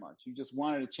didn't care much. You just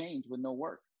wanted to change with no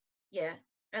work. Yeah.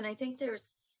 And I think there's,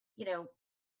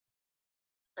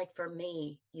 like, for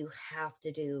me, you have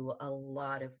to do a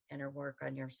lot of inner work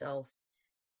on yourself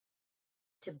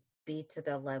to be to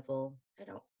the level. I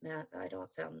don't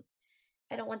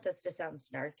want this to sound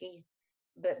snarky,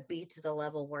 but be to the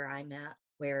level where I'm at,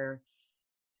 where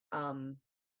I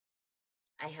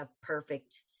have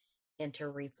perfect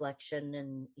inter-reflection,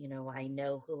 and I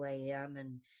know who I am,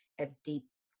 and have deep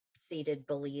seated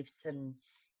beliefs, and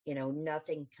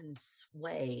nothing can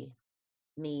sway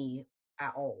me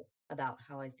at all about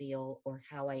how I feel or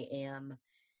how I am,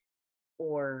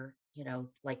 or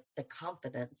like the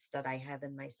confidence that I have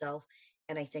in myself.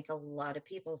 And I think a lot of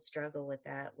people struggle with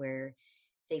that, where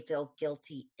they feel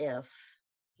guilty if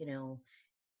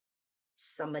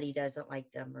somebody doesn't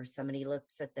like them, or somebody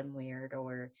looks at them weird,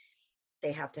 or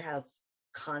they have to have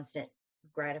constant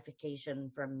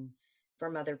gratification from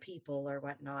other people or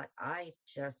whatnot. I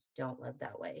just don't live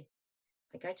that way.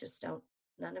 Like, I just don't.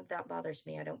 None of that bothers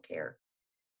me. I don't care.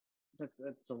 That's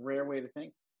a rare way to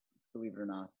think, believe it or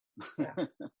not. Yeah.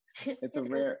 It's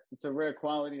a rare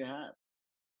quality to have.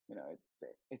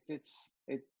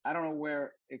 I don't know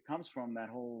where it comes from, that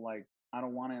whole like, I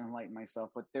don't want to enlighten myself,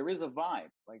 but there is a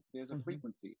vibe, like there's a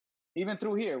frequency. Even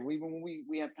through here, when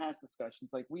we had past discussions,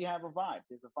 like we have a vibe.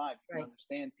 There's a vibe. You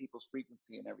understand people's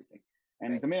frequency and everything.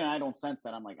 And the minute I don't sense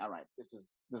that, I'm like, all right, this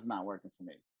is not working for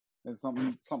me. There's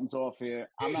something's off here.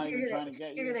 I'm not even trying to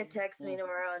get you. You're gonna text me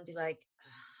tomorrow and be like,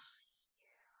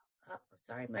 oh,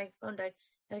 sorry, my phone died.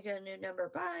 I got a new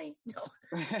number. Bye. No.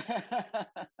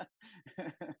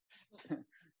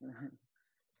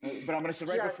 But I'm gonna say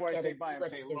right before I say bye, I'm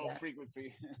saying low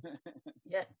frequency.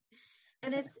 Yeah.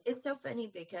 And it's so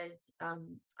funny, because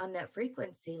on that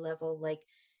frequency level, like,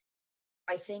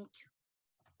 I think,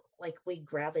 like, we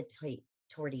gravitate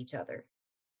toward each other,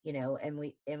 and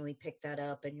we pick that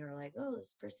up, and you're like, oh,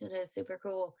 this person is super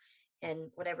cool and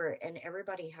whatever. And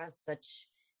everybody has such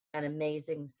an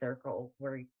amazing circle,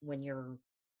 where when you're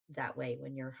that way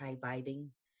when you're high vibing.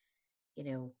 You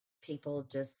know, people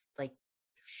just like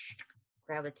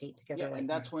gravitate together. Yeah, and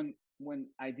that's when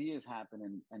ideas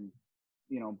happen and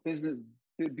you know business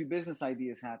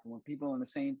ideas happen when people in the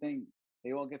same thing.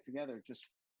 They all get together.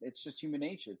 It's just human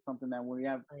nature. It's something that we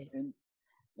have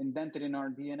invented in our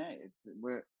DNA.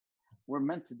 We're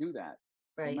meant to do that.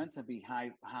 We're meant to be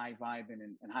high vibing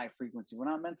and high frequency. We're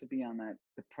not meant to be on that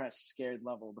depressed, scared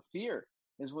level. The fear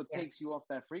is what takes you off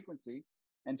that frequency.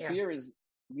 And fear is,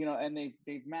 you know, and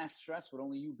they've masked stress with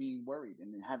only you being worried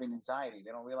and having anxiety.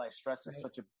 They don't realize stress is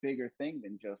such a bigger thing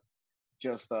than just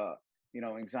you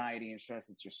know, anxiety and stress.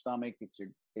 It's your stomach, it's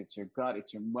your gut,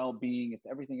 it's your well-being, it's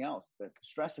everything else. But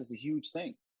stress is a huge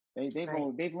thing.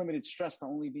 They've limited stress to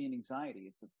only being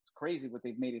anxiety. It's crazy what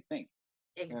they've made it think.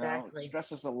 Exactly. You know,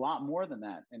 stress is a lot more than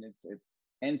that, and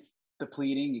it's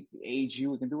depleting. It can age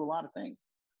you. It can do a lot of things.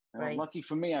 You know, lucky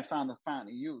for me, I found the fountain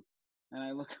of youth, and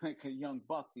I look like a young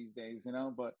buck these days. You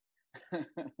know, but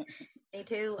me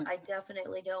too. I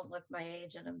definitely don't look my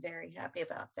age, and I'm very happy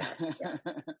about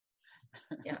that.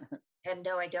 Yeah. And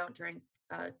no, I don't drink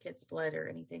kid's blood or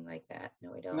anything like that.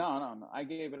 No, I don't. No. I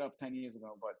gave it up 10 years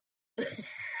ago, but.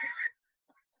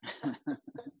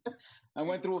 I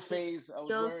went through a phase. I was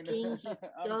wearing.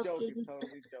 I'm joking,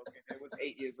 totally joking. It was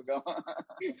 8 years ago.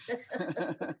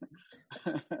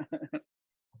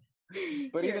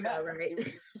 But even that,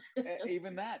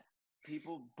 even that,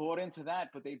 people bought into that,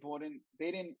 but they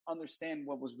didn't understand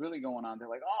what was really going on. They're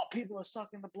like, oh, people are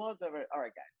sucking the bloods of it. All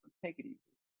right, guys, let's take it easy.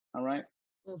 All right.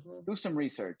 Mm-hmm. Do some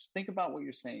research. Think about what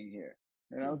you're saying here.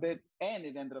 You know, and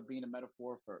it ended up being a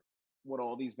metaphor for what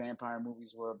all these vampire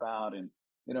movies were about. And,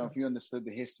 you know, if you understood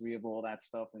the history of all that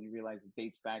stuff and you realize it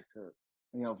dates back to,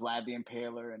 you know, Vlad the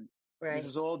Impaler. And this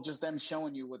is all just them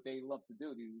showing you what they love to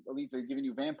do. These elites are giving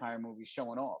you vampire movies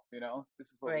showing off, you know, this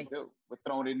is what we do. We're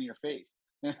throwing it in your face.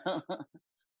 You know?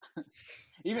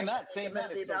 Even that, saying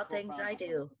that is about so things I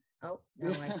do. Oh,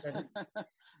 no, I couldn't.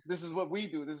 This is what we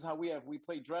do. This is how we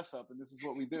play dress up, and this is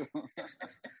what we do.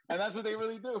 And that's what they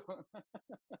really do.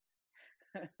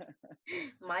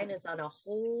 Mine is on a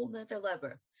whole nother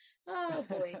level. Oh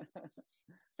boy.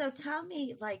 So tell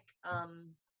me, like,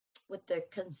 with the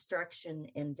construction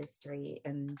industry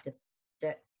and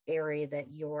the area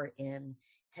that you're in,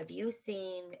 have you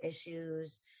seen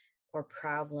issues or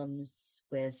problems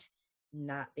with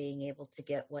not being able to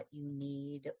get what you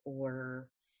need or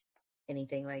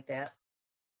anything like that?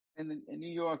 In New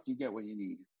York, you get what you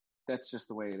need. That's just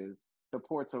the way it is. The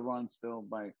ports are run still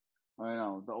by, you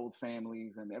know, the old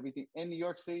families and everything. In New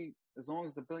York City, as long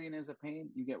as the billionaires are paying,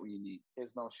 you get what you need.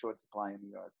 There's no short supply in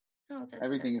New York. Oh, that's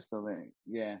everything is still there.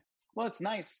 Yeah. Well, it's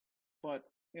nice, but,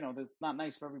 you know, it's not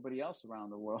nice for everybody else around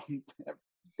the world.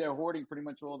 They're hoarding pretty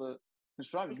much all the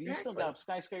construction. Exactly. You still got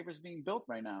skyscrapers being built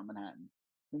right now in Manhattan.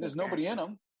 And there's nobody in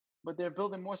them, but they're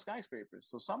building more skyscrapers.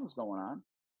 So something's going on.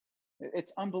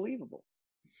 It's unbelievable.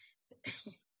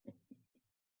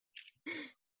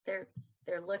 They're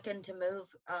looking to move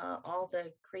all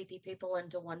the creepy people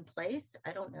into one place.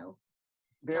 I don't know.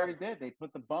 They already did. They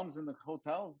put the bums in the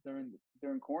hotels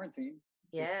during quarantine.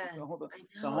 Yeah, the homeless.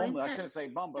 I shouldn't say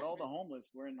bum, but all the homeless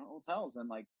were in the hotels, and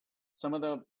like some of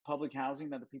the public housing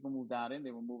that the people moved out in,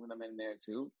 they were moving them in there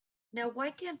too. Now,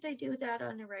 why can't they do that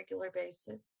on a regular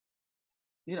basis?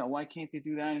 You know, why can't they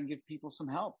do that and give people some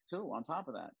help too? On top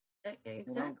of that. Exactly.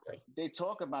 You know, they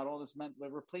talk about all this. They're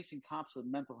replacing cops with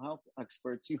mental health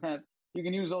experts. You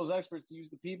can use those experts to use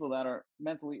the people that are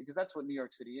mentally, because that's what New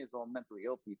York City is, all mentally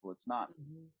ill people. It's not,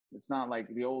 it's not like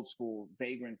the old school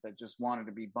vagrants that just wanted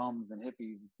to be bums and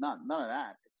hippies. It's not, none of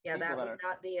that. It's that would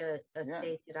not be a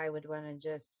state that I would want to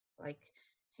just like,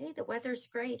 hey, the weather's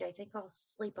great. I think I'll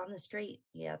sleep on the street.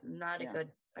 Yeah, not a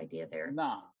good idea there.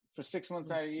 Nah, for 6 months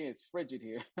out of the year, it's frigid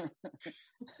here.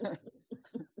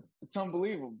 It's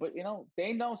unbelievable. But, you know,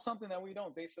 they know something that we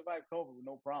don't. They survived COVID with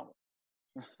no problem.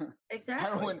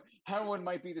 Exactly. Heroin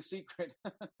might be the secret.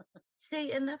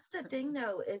 See, and that's the thing,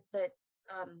 though, is that,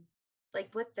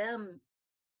 like with them,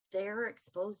 they're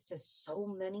exposed to so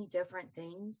many different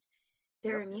things.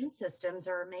 Their immune systems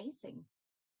are amazing.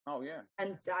 Oh, yeah.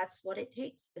 And that's what it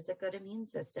takes is a good immune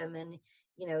system. And,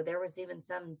 you know, there was even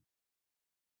some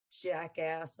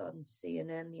jackass on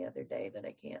CNN the other day that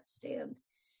I can't stand.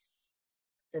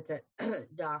 That's a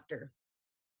doctor.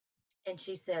 And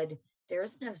she said, there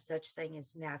is no such thing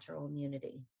as natural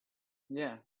immunity.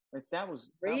 Yeah. Like that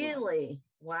was really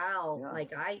wow. Yeah.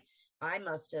 Like I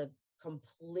must have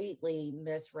completely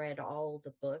misread all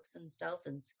the books and stuff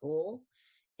in school.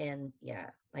 And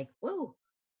like, whoa,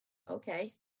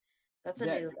 okay. That's a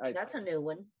new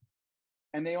one.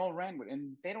 And they all ran with it.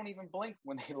 And they don't even blink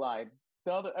when they lied.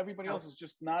 everybody else is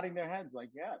just nodding their heads like,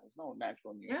 yeah, there's no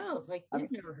natural immunity. Yeah, like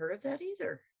we've never heard of that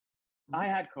either. I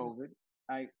had COVID.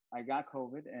 I got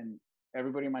COVID, and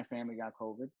everybody in my family got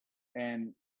COVID.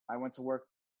 And I went to work.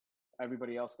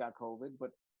 Everybody else got COVID,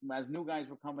 but as new guys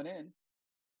were coming in,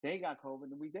 they got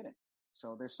COVID and we didn't.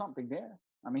 So there's something there.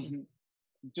 I mean,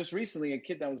 just recently, a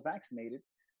kid that was vaccinated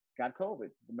got COVID,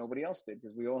 but nobody else did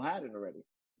because we all had it already.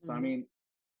 So, I mean,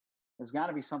 there's got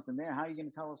to be something there. How are you going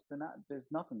to tell us there's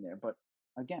nothing there? But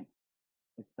again,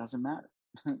 it doesn't matter.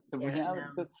 The reality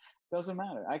doesn't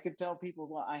matter. I could tell people,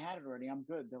 well, I had it already. I'm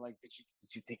good. They're like, did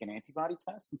you take an antibody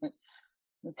test?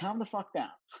 Calm the fuck down.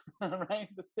 All right.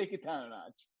 Let's take it down a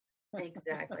notch.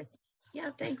 Exactly. Yeah.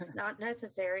 Thanks. Not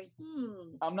necessary.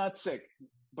 I'm not sick.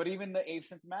 But even the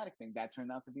asymptomatic thing, that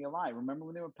turned out to be a lie. Remember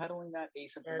when they were peddling that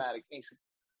asymptomatic?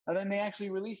 And then they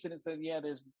actually released it and said, yeah,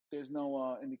 there's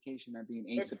no indication that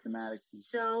being asymptomatic.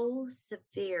 It's so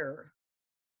severe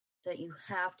that you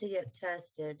have to get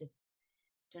tested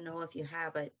to know if you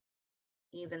have it,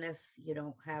 even if you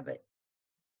don't have it.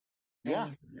 And you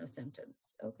have no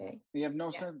symptoms. Okay. You have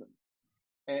no symptoms.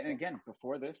 And again,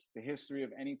 before this, the history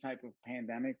of any type of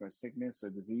pandemic or sickness or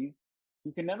disease,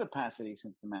 you can never pass it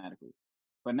asymptomatically.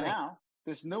 But now,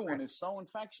 this new one is so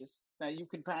infectious that you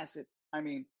can pass it, I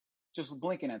mean, just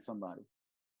blinking at somebody.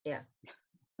 Yeah.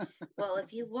 Well,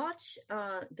 if you watch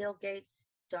Bill Gates'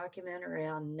 documentary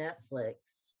on Netflix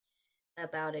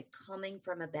about it coming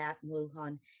from a bat in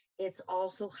Wuhan, it's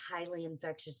also highly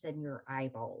infectious in your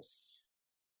eyeballs.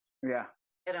 Yeah.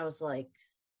 And I was like,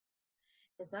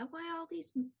 is that why all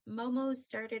these momos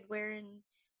started wearing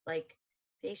like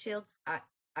face shields?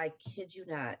 I kid you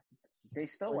not. They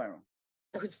still wear them.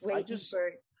 I was waiting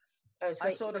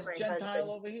I saw this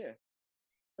Gentile over here.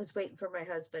 I was waiting for my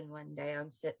husband one day.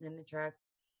 I'm sitting in the truck.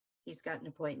 He's got an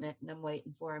appointment and I'm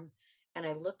waiting for him. And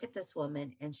I look at this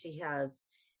woman and she has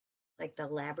like the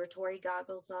laboratory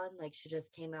goggles on, like she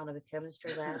just came out of a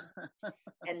chemistry lab,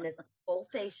 and this full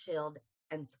face shield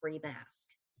and 3 masks.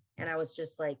 And I was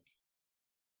just like,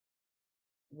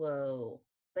 whoa.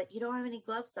 But you don't have any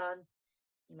gloves on.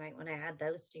 You might want to add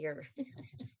those to your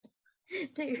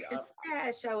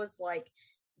stash. I was like,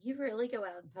 you really go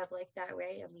out in public that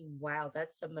way? I mean, wow,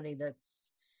 that's somebody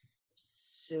that's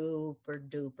super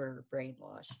duper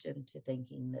brainwashed into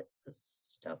thinking that this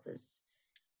stuff is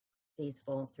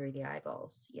peaceful through the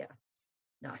eyeballs. Yeah,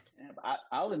 not. Yeah,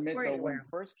 I'll admit though, when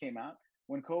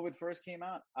COVID first came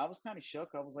out, I was kind of shook.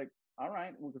 I was like, all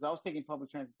right, because I was taking public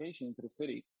transportation into the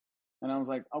city, and I was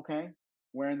like, okay,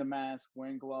 wearing the mask,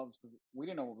 wearing gloves, because we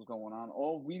didn't know what was going on.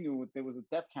 All we knew was there was a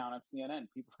death count at CNN.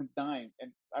 People were dying.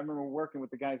 And I remember working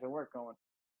with the guys at work going,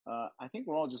 I think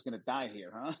we're all just going to die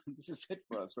here, huh? This is it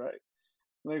for us, right?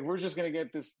 Like, we're just going to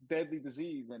get this deadly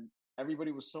disease. And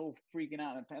everybody was so freaking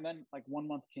out. And then, like, 1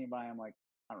 month came by. I'm like,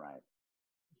 all right,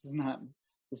 there's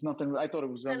nothing. I thought it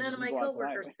was. None of my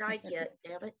coworkers died yet,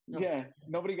 damn it. No. Yeah,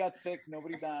 nobody got sick.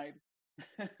 Nobody died.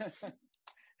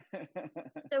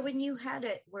 So when you had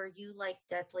it, were you like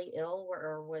deathly ill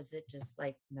or was it just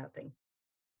like nothing?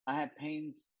 I had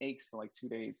pains, aches for like 2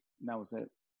 days, and that was it.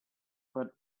 But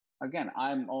again,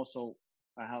 I'm also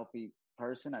a healthy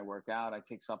person. I work out. I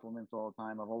take supplements all the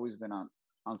time. I've always been on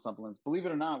supplements. Believe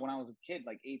it or not, when I was a kid,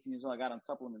 like 18 years old, I got on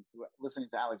supplements listening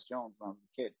to Alex Jones when I was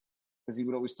a kid, because he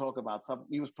would always talk about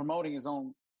he was promoting his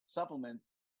own supplements,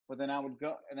 but then I would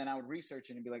go and then I would research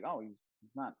it and be like, oh, he's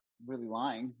not really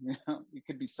lying. You know, you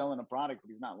could be selling a product, but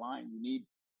he's not lying. You need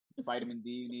vitamin D,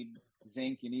 you need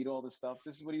zinc, you need all this stuff.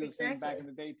 This is what he was saying back in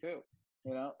the day too.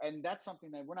 You know, and that's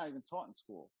something that we're not even taught in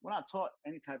school. We're not taught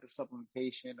any type of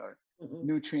supplementation or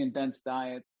nutrient dense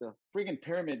diets. The freaking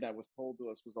pyramid that was told to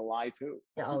us was a lie too.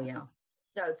 Oh yeah.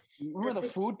 So remember the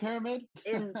food pyramid?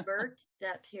 Invert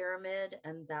that pyramid,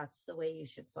 and that's the way you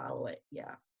should follow it.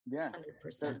 Yeah. Yeah,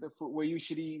 100%. The food where you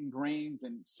should eat grains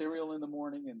and cereal in the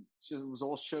morning, and it was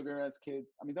all sugar as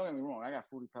kids. I mean, don't get me wrong, I got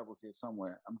Fruity Pebbles here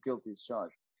somewhere. I'm guilty as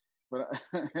charged, but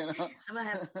you know. I'm gonna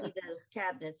have to see those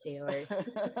cabinets of yours.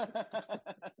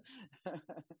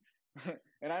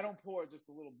 And I don't pour just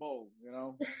a little bowl, you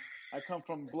know. I come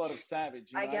from blood of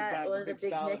savage. You know? I got one of the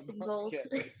big mixing bowls.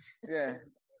 Yeah.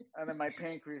 And then my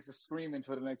pancreas is screaming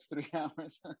for the next 3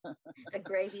 hours. A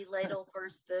gravy ladle for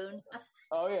a spoon.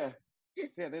 Oh yeah.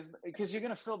 Yeah, because you're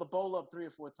gonna fill the bowl up 3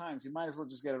 or 4 times. You might as well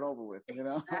just get it over with, you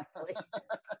know. Exactly.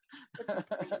 What's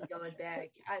the point going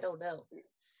back? I don't know.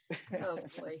 Oh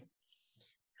boy.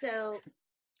 So,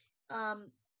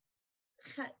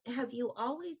 have you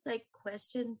always like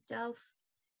questioned stuff,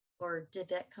 or did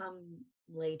that come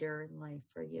later in life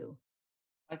for you?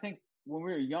 I think when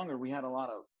we were younger, we had a lot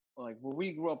of like when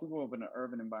we grew up in an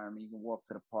urban environment. You can walk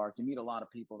to the park, you meet a lot of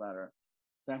people that are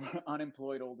that were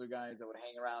unemployed older guys that would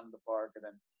hang around in the park. And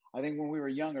then I think when we were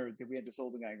younger, we had this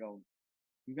older guy go,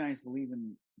 "You guys believe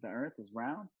in the Earth is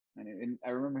round?" And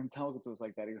I remember him telling it to us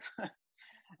like that. He was,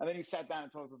 and then he sat down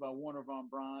and talked about Wernher von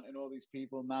Braun and all these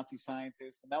people, Nazi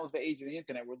scientists. And that was the age of the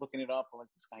internet. We're looking it up. We're like,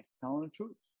 this guy's telling the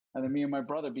truth. And then me and my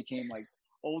brother became like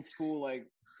old school, like,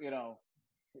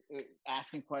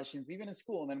 asking questions, even in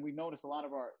school. And then we noticed a lot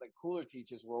of our like cooler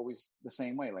teachers were always the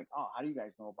same way. Like, oh, how do you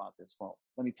guys know about this? Well,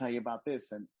 let me tell you about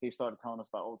this. And they started telling us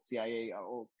about old CIA. Our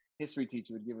old history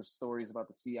teacher would give us stories about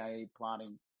the CIA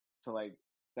plotting to like,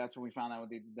 that's when we found out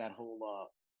they did that whole,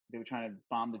 they were trying to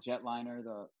bomb the jetliner,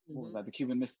 what was that? The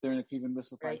Cuban Missile, during the Cuban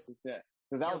Missile Crisis. Yeah.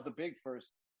 Because that was the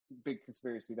first big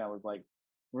conspiracy that was like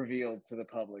revealed to the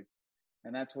public.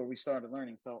 And that's where we started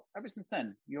learning. So ever since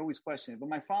then, you always question it. But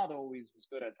my father always was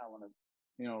good at telling us,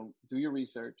 do your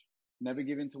research, never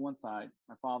give in to one side.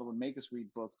 My father would make us read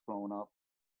books growing up.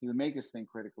 He would make us think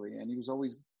critically. And he was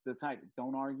always the type,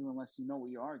 don't argue unless you know what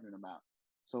you're arguing about.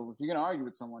 So if you're going to argue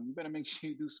with someone, you better make sure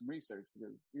you do some research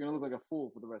because you're going to look like a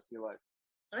fool for the rest of your life.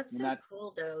 That's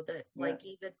cool though, that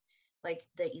even like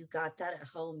that you got that at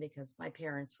home, because my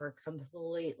parents were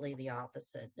completely the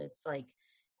opposite. It's like,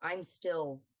 I'm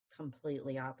still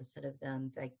completely opposite of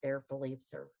them. Like their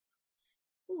beliefs are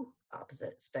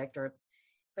opposite spectrum,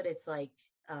 but it's like,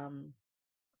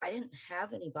 I didn't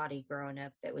have anybody growing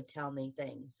up that would tell me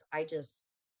things. I just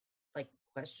like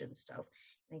question stuff.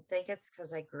 And I think it's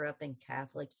because I grew up in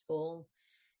Catholic school.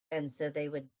 And so they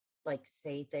would like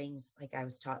say things like I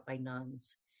was taught by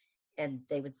nuns, and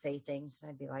they would say things and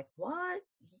I'd be like, what?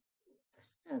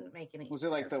 It doesn't make any sense. Was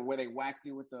it like the where they whacked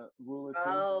you with the ruler too?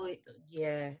 Oh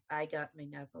yeah. I got my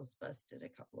knuckles busted a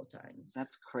couple of times.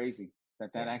 That's crazy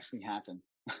that actually happened.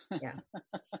 Yeah.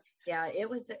 Yeah, it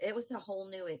was a whole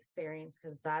new experience,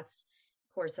 because that's,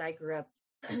 of course, I grew up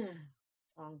a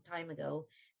long time ago,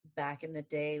 back in the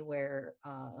day where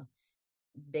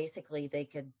basically they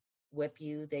could whip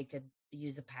you, they could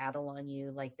use a paddle on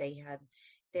you. Like they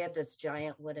had this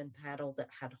giant wooden paddle that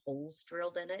had holes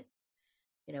drilled in it,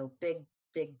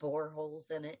 big bore holes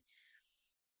in it,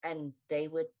 and they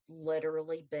would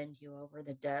literally bend you over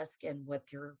the desk and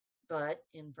whip your butt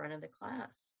in front of the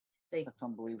class. That's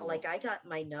unbelievable. Like I got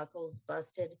my knuckles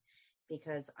busted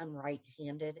because I'm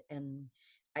right-handed, and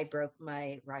I broke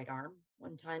my right arm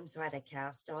one time, so I had a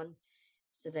cast on.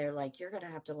 So they're like, you're going to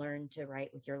have to learn to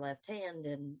write with your left hand,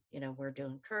 and we're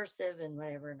doing cursive and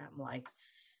whatever. And I'm like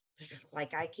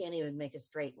I can't even make a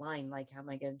straight line. Like, how am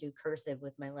I going to do cursive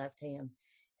with my left hand?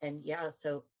 And yeah,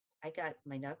 so I got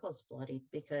my knuckles bloodied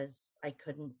because I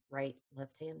couldn't write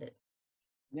left-handed.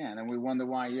 Yeah, and then we wonder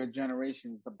why your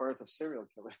generation is the birth of serial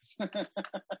killers.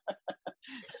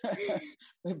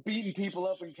 They're beating people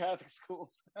up in Catholic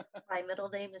schools. My middle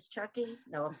name is Chucky.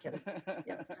 No, I'm kidding.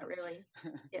 Yeah, it's not really.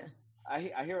 Yeah.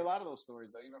 I hear a lot of those stories,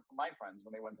 though, even from my friends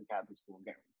when they went to Catholic school,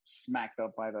 getting smacked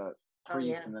up by the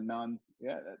priests and the nuns.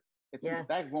 Yeah,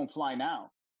 that won't fly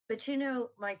now. But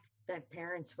my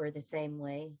parents were the same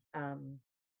way.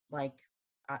 Like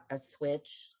a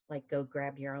switch, like go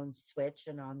grab your own switch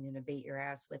and I'm going to beat your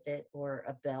ass with it, or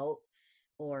a belt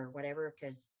or whatever.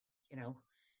 Because,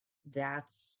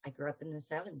 I grew up in the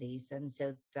 70s. And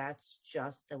so that's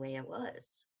just the way it was.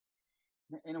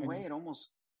 In a way, it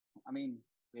almost,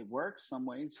 it works some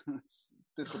ways.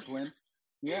 Discipline.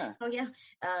 Yeah. Oh yeah.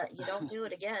 You don't do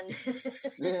it again.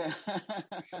 Yeah.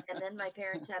 And then my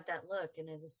parents had that look, and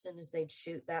as soon as they'd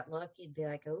shoot that look, you'd be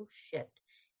like, oh shit.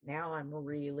 Now I'm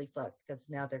really fucked because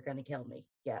now they're going to kill me.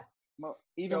 Yeah. Well,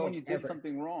 even when you did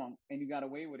something wrong and you got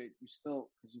away with it, you still,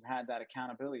 because you had that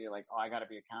accountability, you're like, oh, I got to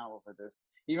be accountable for this.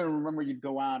 Even remember you'd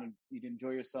go out and you'd enjoy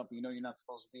yourself, but you're not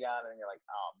supposed to be out, and you're like,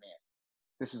 oh man,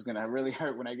 this is going to really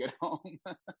hurt when I get home.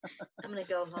 I'm going to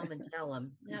go home and tell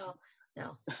them. No.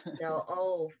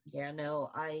 Oh, yeah, no.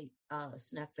 I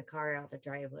snuck the car out the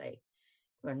driveway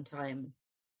one time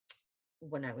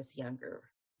when I was younger.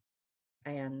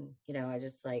 And, I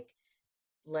just like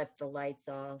left the lights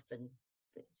off and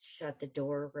shut the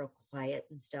door real quiet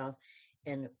and stuff.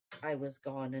 And I was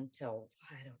gone until,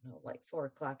 I don't know, like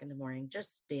 4:00 in the morning, just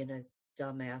being a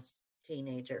dumbass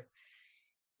teenager.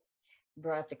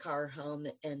 Brought the car home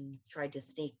and tried to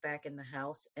sneak back in the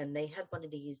house. And they had one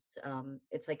of these,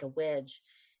 it's like a wedge,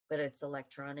 but it's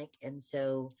electronic. And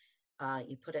so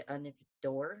you put it on the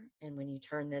door. And when you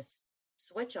turn this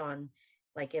switch on,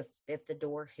 like if the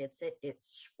door hits it, it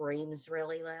screams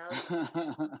really loud.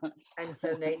 And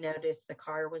so they noticed the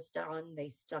car was done. They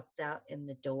stuck that in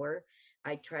the door.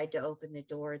 I tried to open the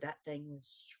door. That thing was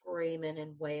screaming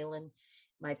and wailing.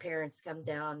 My parents come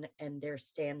down and they're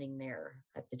standing there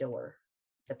at the door,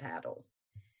 the paddle.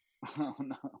 Oh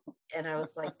no. And I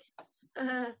was like,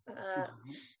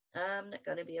 I'm not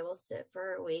going to be able to sit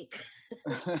for a week.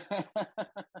 Never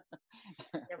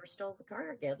stole the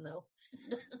car again, though.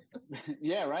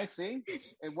 Yeah, right. See,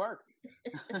 it worked.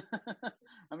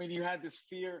 I mean, you had this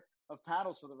fear of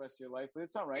paddles for the rest of your life, but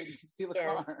it's all right. You can steal a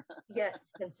car. Yeah.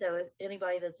 And so, if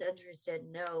anybody that's interested,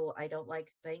 no, I don't like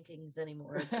spankings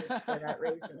anymore for that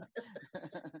reason.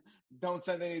 Don't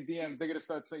send any DMs. They're gonna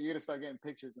start. You're gonna start getting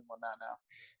pictures and whatnot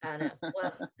now. I know.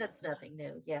 Well, that's nothing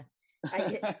new. Yeah.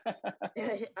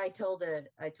 I told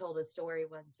a story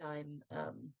one time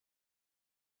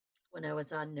when I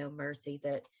was on No Mercy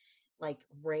that like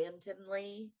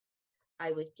randomly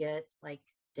I would get like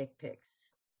dick pics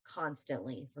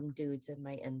constantly from dudes in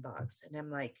my inbox, and I'm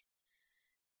like,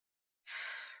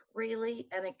 really?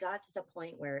 And it got to the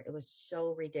point where it was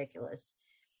so ridiculous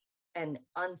and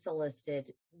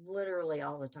unsolicited literally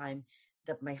all the time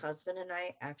that my husband and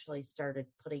I actually started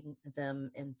putting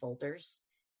them in folders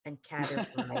and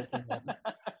categorizing them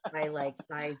by like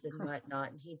size and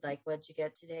whatnot. And he'd like, what'd you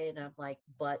get today? And I'm like,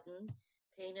 button,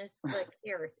 penis, like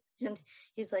here. And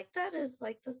he's like, that is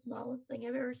like the smallest thing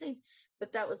I've ever seen.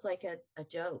 But that was like a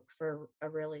joke for a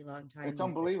really long time. It's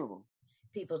unbelievable.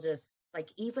 People just like,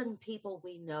 even people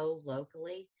we know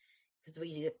locally, because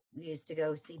we used to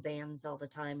go see bands all the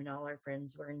time and all our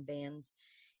friends were in bands.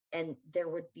 And there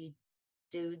would be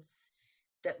dudes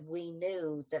that we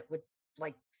knew that would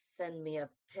like send me a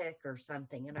pic or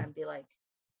something. And I'd be like,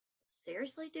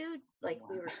 seriously, dude? Like,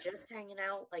 we were just hanging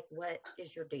out. Like, what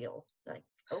is your deal? Like,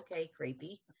 okay,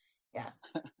 creepy. Yeah.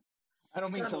 I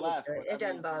don't mean to laugh. It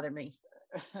doesn't bother me.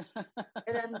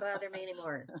 It doesn't bother me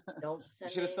anymore. Don't send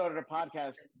You should have started a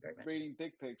podcast reading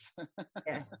dick pics.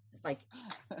 Yeah. Like,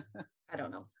 I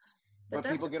don't know. But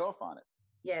people get off on it.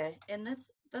 Yeah. And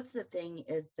that's the thing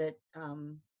is that,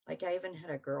 like, I even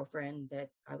had a girlfriend that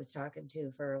I was talking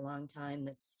to for a long time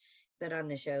that's been on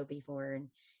the show before. And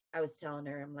I was telling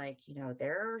her, I'm like, you know,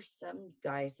 there are some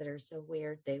guys that are so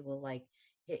weird. They will like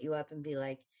hit you up and be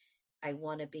like, I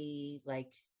want to be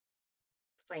like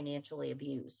financially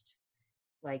abused.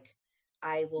 Like,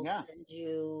 I will send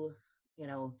you, you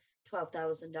know,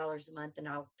 $12,000 a month and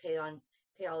I'll pay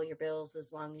all your bills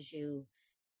as long as you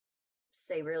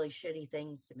say really shitty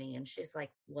things to me. And she's like,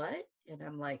 what? And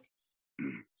I'm like,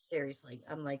 seriously,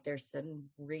 I'm like, there's some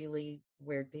really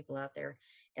weird people out there.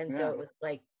 And so it was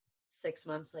like 6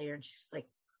 months later, and she's like,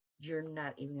 you're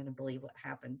not even going to believe what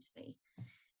happened to me.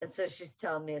 And so she's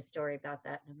telling me a story about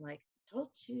that. And I'm like, told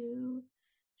you.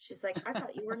 She's like, I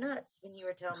thought you were nuts when you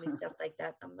were telling me stuff like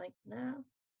that. I'm like, no,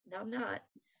 I'm not.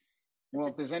 Well,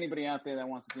 if there's anybody out there that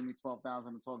wants to give me $12,000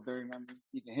 and talk dirty about me,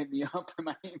 you can hit me up in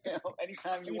my email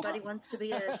anytime you want. Anybody wants to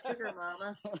be a sugar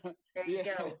mama? There you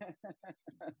go.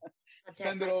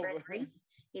 Send it over.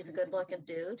 He's a good-looking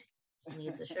dude. He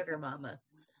needs a sugar mama.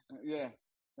 Yeah,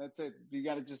 that's it. You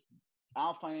got to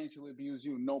I'll financially abuse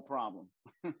you, no problem.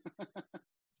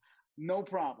 No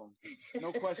problem.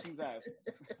 No questions asked.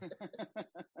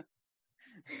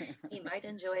 He might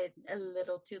enjoy it a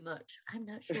little too much. I'm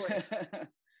not sure.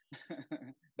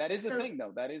 That is the thing,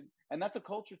 though. And that's a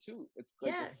culture too. It's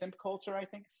like a simp culture, I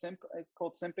think.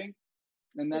 Called simping,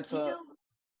 and that's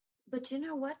But you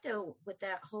know what, though, with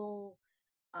that whole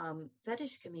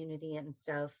fetish community and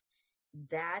stuff,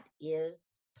 that is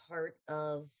part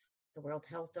of the World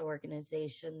Health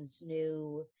Organization's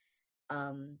new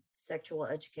sexual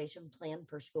education plan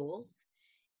for schools.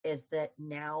 Is that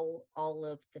now all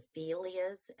of the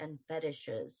philias and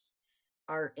fetishes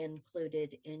are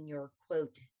included in your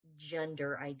quote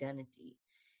gender identity,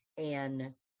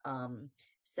 and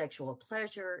sexual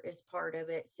pleasure is part of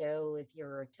it. So if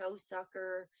you're a toe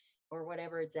sucker or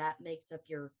whatever, that makes up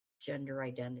your gender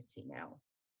identity now.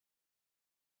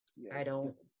 Yeah, I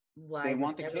don't. Well, I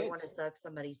would never want to suck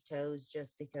somebody's toes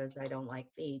just because I don't like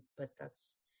feet, but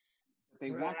that's.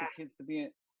 They want the kids to be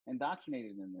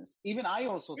indoctrinated in this. Even I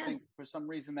also think for some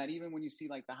reason that even when you see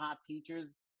like the hot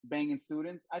teachers banging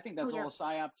students, I think that's all a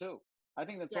psyop too. I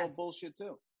think that's all bullshit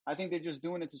too. I think they're just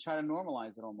doing it to try to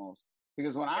normalize it almost.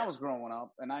 Because when I was growing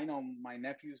up, and I know my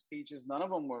nephew's teachers, none of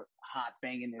them were hot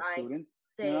banging their students.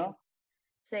 Same. You know?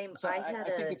 Same. So I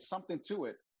think it's something to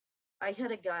it. I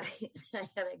had a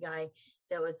guy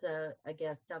that was a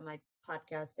guest on my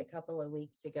podcast a couple of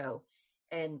weeks ago,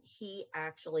 and he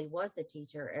actually was a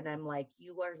teacher. And I'm like,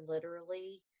 you are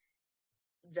literally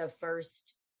the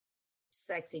first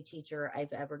sexy teacher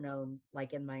I've ever known,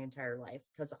 like in my entire life.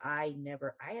 Because I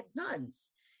had nuns.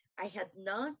 I had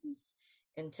nuns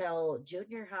until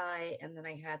junior high. And then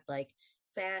I had like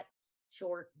fat,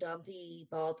 short, dumpy,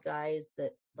 bald guys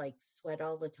that like sweat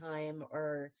all the time,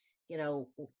 or, you know,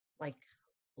 like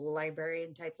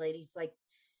librarian type ladies, like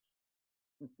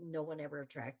no one ever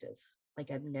attractive. Like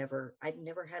I've never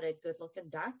had a good looking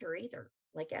doctor either,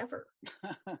 like ever.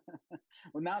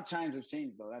 Well, now times have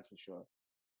changed though, that's for sure.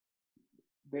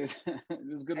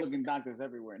 There's good looking doctors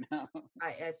everywhere now.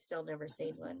 I've still never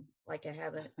seen one. Like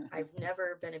I've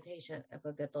never been a patient of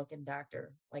a good looking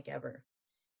doctor, like ever.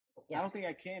 Yeah. I don't think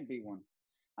I can be one.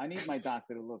 I need my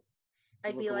doctor to look.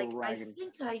 I'd be like, I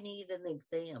think I need an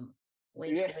exam.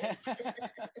 Wink, yeah.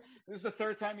 This is the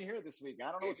third time you hear it this week.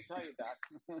 I don't know what to tell you, Doc.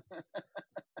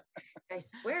 I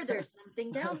swear there's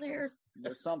something down there.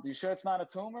 There's something. You sure it's not a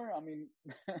tumor? I mean,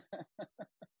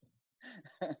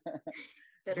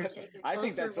 better take I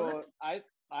think that's all. I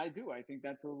do. I think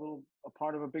that's a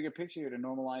part of a bigger picture here to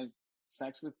normalize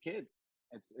sex with kids.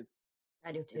 It's.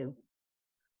 I do too.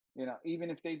 You know, even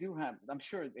if they do have, I'm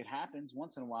sure it happens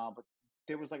once in a while, but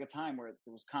there was like a time where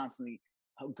there was constantly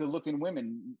good-looking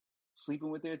women sleeping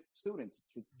with their students.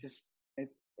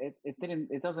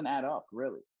 It doesn't add up,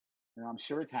 really. You know, I'm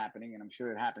sure it's happening, and I'm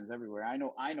sure it happens everywhere. I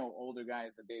know older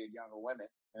guys that dated younger women,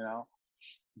 you know,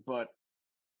 but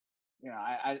you know,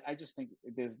 I just think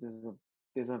there's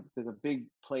a big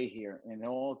play here, and it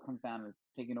all comes down to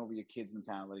taking over your kids'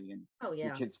 mentality and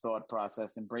your kids' thought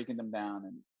process and breaking them down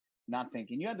and not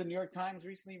thinking. You had the New York Times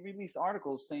recently released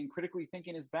articles saying critically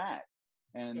thinking is bad.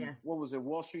 And what was it?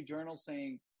 Wall Street Journal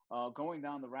saying going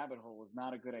down the rabbit hole was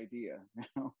not a good idea. You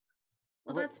know?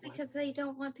 Well, that's because they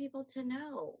don't want people to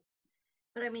know.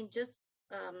 But I mean, just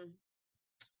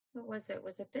what was it?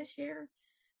 Was it this year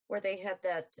where they had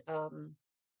that?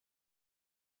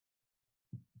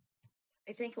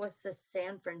 I think it was the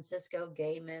San Francisco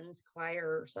Gay Men's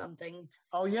Choir or something.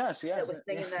 Oh yes. That was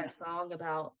singing that song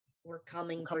about we're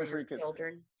coming for your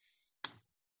children.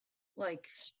 Like.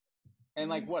 And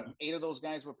like what? 8 of those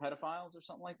guys were pedophiles or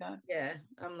something like that? Yeah.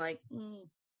 I'm like,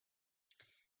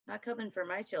 not coming for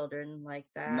my children like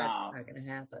that. No. It's not going to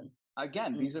happen.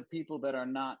 Again, these are people that are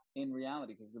not in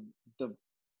reality because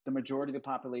the majority of the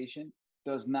population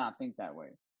does not think that way.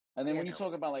 And then when you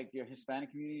talk about like your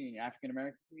Hispanic community and your African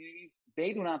American communities,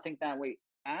 they do not think that way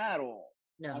at all.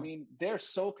 No. I mean, they're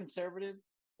so conservative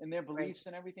in their beliefs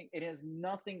and everything. It has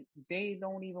nothing. They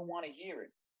don't even want to hear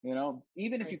it. You know,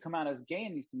 even if you come out as gay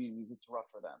in these communities, it's rough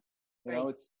for them. You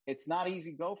know, it's not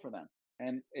easy go for them.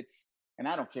 And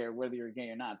I don't care whether you're gay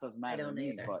or not. It doesn't matter to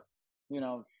me. Either. But, you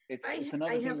know, it's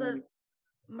another thing.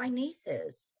 My niece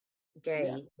is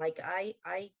gay. Yeah. Like,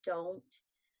 I don't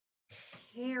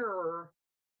care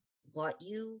what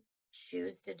you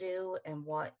choose to do and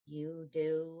what you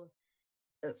do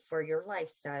for your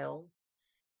lifestyle.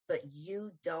 But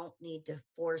you don't need to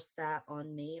force that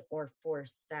on me or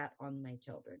force that on my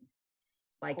children.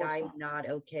 Like I'm not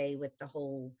okay with the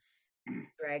whole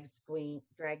drag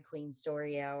queen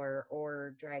story hour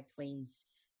or drag queens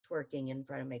twerking in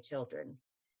front of my children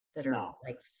that are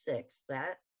like 6.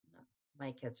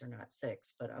 My kids are not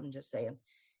 6, but I'm just saying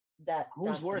that.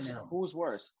 Who's worse? Who's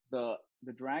worse? The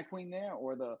drag queen there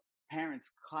or the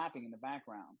parents clapping in the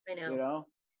background? I know. You know,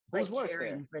 who's like worse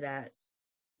there for that?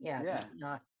 Yeah.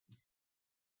 Not.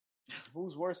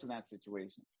 Who's worse in that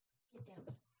situation?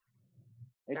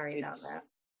 Sorry about that.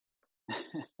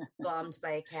 Bombed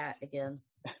by a cat again.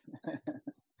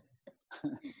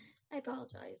 I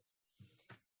apologize.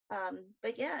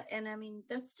 But yeah, and I mean,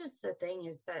 that's just the thing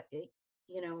is that,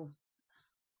 you know,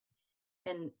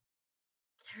 and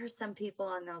there are some people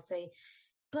and they'll say,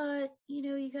 but, you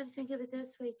know, you got to think of it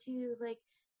this way too. Like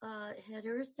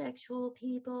heterosexual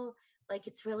people, like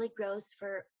it's really gross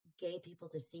for gay people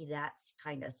to see that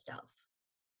kind of stuff.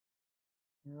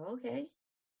 Okay.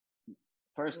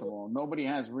 First of all, nobody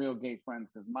has real gay friends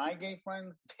because my gay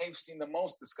friends, they've seen the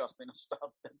most disgusting of stuff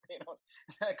that they don't.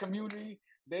 That community,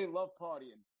 they love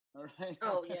partying. All right.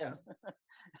 Oh yeah.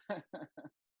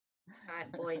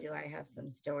 Boy, do I have some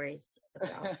stories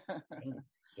about things.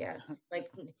 Yeah,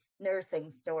 like nursing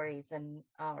stories and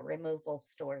removal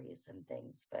stories and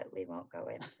things, but we won't go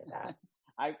into that.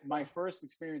 My first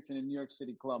experience in a New York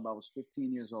City club, I was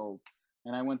 15 years old,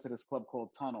 and I went to this club called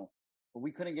Tunnel, but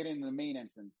we couldn't get into the main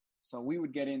entrance. So we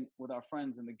would get in with our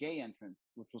friends in the gay entrance,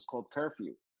 which was called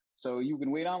Curfew. So you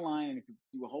can wait online, and if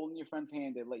you were holding your friend's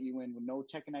hand, they'd let you in with no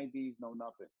checking IDs, no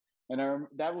nothing. And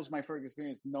that was my first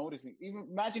experience noticing. Even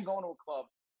imagine going to a club,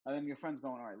 and then your friend's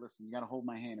going, all right, listen, you got to hold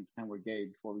my hand and pretend we're gay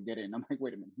before we get in. I'm like,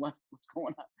 wait a minute, what's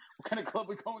going on? What kind of club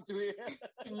we going to here?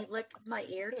 Can you lick my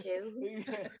ear too?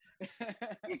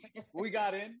 We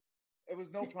got in. It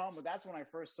was no problem. But that's when I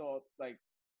first saw like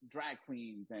drag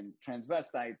queens and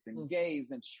transvestites and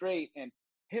gays and straight and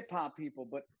hip hop people.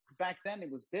 But back then it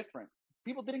was different.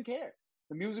 People didn't care.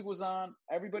 The music was on.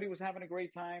 Everybody was having a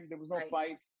great time. There was no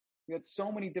fights. You had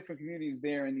so many different communities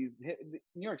there, and these New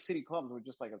York City clubs were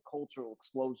just like a cultural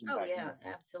explosion Oh back in yeah, the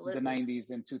absolutely. 90s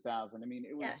and 2000. I mean,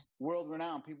 it was Yeah. world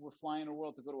renowned. People were flying the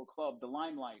world to go to a club. The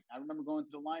Limelight. I remember going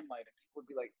to the Limelight, and people would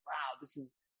be like, "Wow, this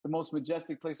is the most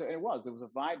majestic place." And it was. There was a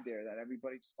vibe there that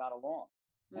everybody just got along,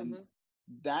 and Mhm.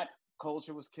 that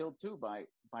culture was killed too by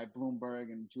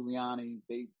Bloomberg and Giuliani.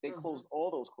 They Mhm. closed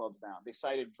all those clubs down. They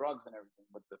cited drugs and everything,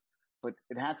 but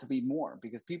it had to be more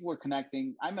because people were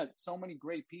connecting. I met so many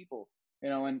great people,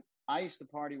 and I used to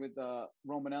party with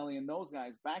Romanelli and those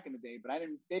guys back in the day, but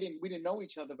we didn't know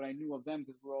each other, but I knew of them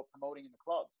because we were all promoting in the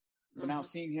clubs. So now Mhm.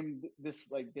 seeing him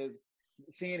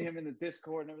seeing him in the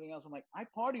Discord and everything else, I'm like, I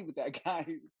party with that guy,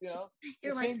 the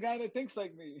You're like, same guy that thinks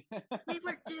like me. we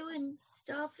were doing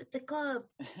stuff at the club,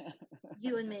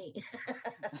 you and me.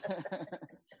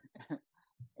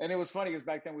 And it was funny because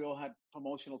back then we all had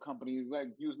promotional companies.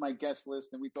 We used my guest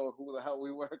list, and we thought who the hell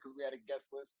we were because we had a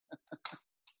guest list.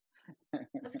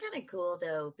 That's kind of cool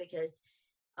though, because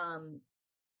um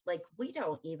like we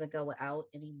don't even go out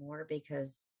anymore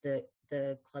because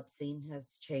the club scene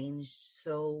has changed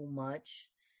so much.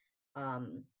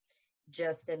 Um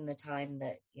just in the time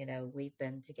that, we've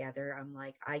been together, I'm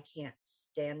like, I can't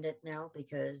stand it now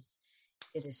because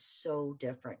it is so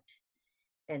different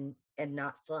and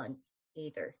not fun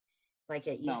either. Like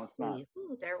it No, used to it's not. be,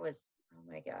 ooh, there was, oh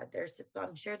my God,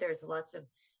 I'm sure there's lots of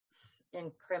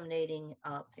incriminating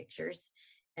pictures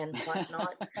and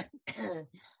whatnot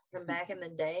from back in the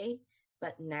day.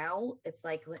 But now it's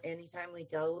like anytime we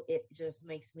go, it just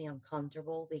makes me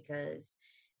uncomfortable because,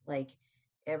 like,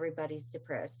 everybody's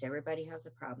depressed. Everybody has a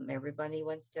problem. Everybody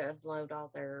wants to unload all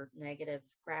their negative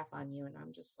crap on you. And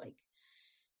I'm just like,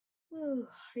 ooh,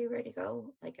 are you ready to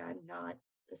go? Like, I'm not,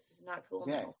 this is not cool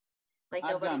Yeah, now. Like,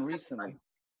 I've gone nobody's having fun. recently.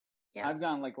 Yeah. I've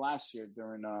gone like last year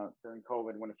during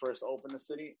COVID when it first opened the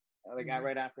city, like Mm-hmm.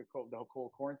 right after the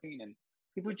whole quarantine, and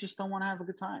people just don't want to have a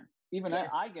good time. Even Yeah.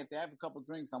 I get there, I have a couple of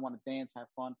drinks, I want to dance, have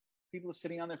fun. People are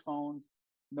sitting on their phones.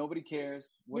 Nobody cares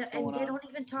Yeah. what's And going they on. don't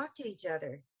even talk to each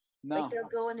other. Like No, they'll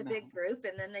go in a no. big group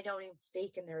and then they don't even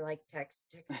speak and they're like text,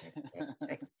 text, text, text,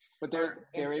 text, But or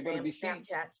they're able to Instagram, be seen.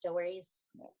 Snapchat stories.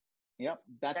 Yep,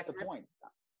 that's the Duck point.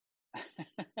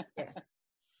 Yeah.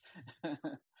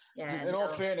 Yeah. In all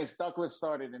No. fairness, Ducklift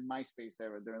started in MySpace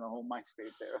era during the whole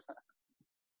MySpace era.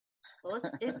 Well,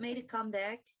 it made a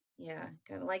comeback. Yeah.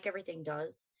 Kind of like everything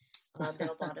does.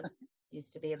 Bell bottoms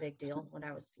used to be a big deal when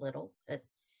I was little.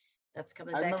 That's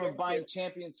coming I back remember in too. buying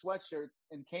Champion sweatshirts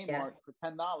in Yeah. Kmart for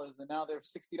 $10, and now they're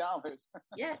 $60.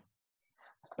 Yeah.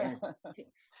 Yeah.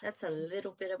 That's a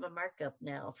little bit of a markup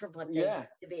now from what they Yeah, used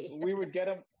to be. we would get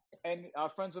them, and our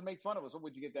friends would make fun of us. Oh,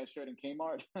 would you get that shirt in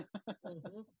Kmart?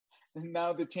 Mm-hmm. And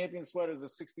now the Champion sweaters are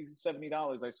 $60 to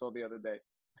 $70. I saw the other day.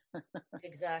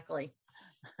 Exactly.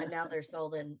 And now they're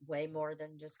sold in way more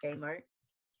than just Kmart.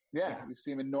 Yeah, you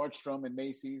see them in Nordstrom and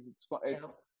Macy's. Yeah.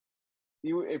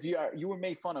 You were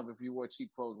made fun of if you wore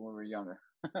cheap clothes when we were younger.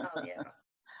 Oh yeah.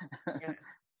 Yeah.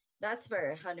 That's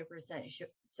for 100%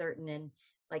 certain. And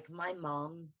like my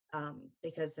mom,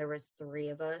 because there was three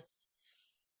of us,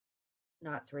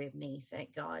 not three of me,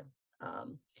 thank God.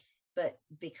 But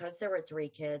because there were three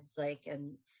kids, like,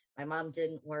 and my mom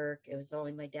didn't work, it was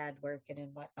only my dad working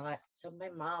and whatnot. So my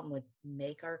mom would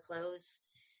make our clothes.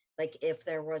 Like if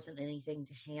there wasn't anything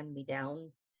to hand me down,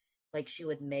 like she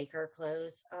would make our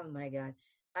clothes. Oh my God.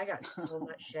 I got so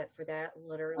much shit for that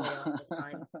literally all the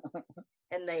time.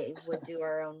 And they would do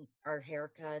our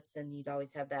haircuts, and you'd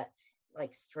always have that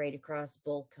like straight across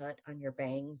bowl cut on your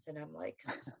bangs. And I'm like,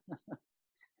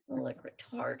 like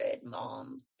retarded,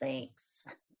 mom. Thanks.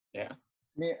 Yeah.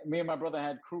 Me and my brother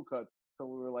had crew cuts till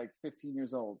we were like 15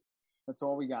 years old. That's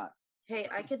all we got. Hey,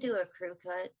 I could do a crew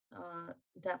cut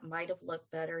that might have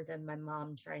looked better than my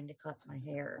mom trying to cut my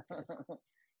hair.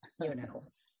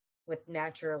 With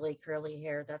naturally curly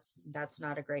hair, that's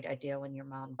not a great idea when your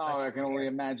mom. Oh, I can only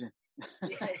imagine.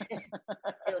 It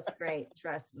was great,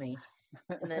 trust me.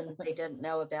 And then they didn't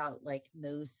know about like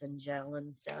mousse and gel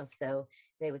and stuff, so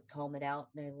they would comb it out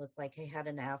and they looked like they had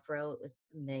an afro. It was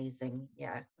amazing.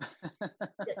 Yeah.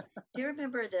 Do you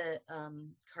remember the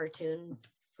cartoon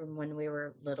from when we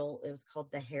were little? It was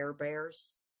called the Hair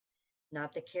Bears,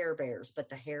 not the Care Bears, but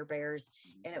the Hair Bears.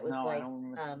 And it was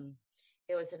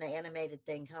it was an animated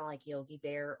thing, kind of like Yogi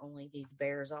Bear, only these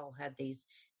bears all had these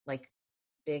like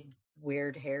big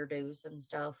weird hairdos and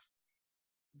stuff.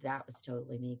 That was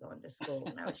totally me going to school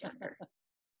when I was younger.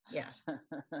 Yeah.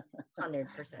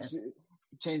 100%.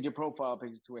 Change your profile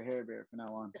picture to a hair bear from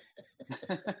now on.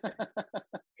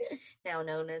 Now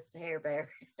known as the Hair Bear.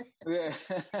 Yeah.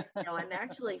 No, I'm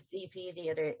actually Fifi,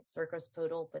 the other circus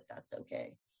poodle, but that's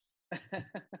okay.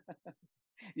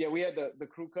 we had the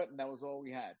crew cut, and that was all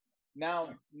we had. Now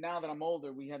that I'm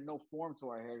older, we had no form to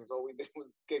our hair because all we did was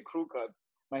get crew cuts.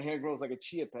 My hair grows like a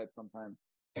chia pet sometimes.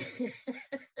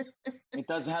 It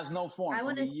has no form. I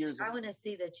want to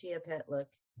see the chia pet look.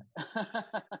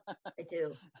 I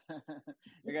do.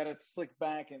 You got to slick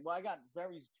back, and I got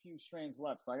very few strands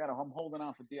left, so I'm holding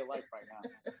on for dear life right now.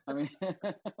 I mean,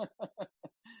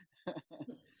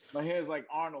 my hair is like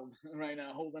Arnold right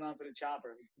now, holding on to the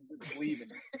chopper. It's leaving.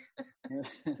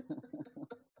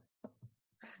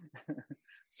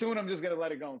 Soon, I'm just gonna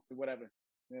let it go and see whatever.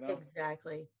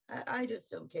 Exactly. I just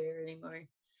don't care anymore.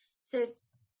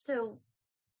 So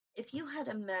if you had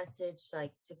a message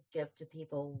like to give to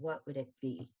people, what would it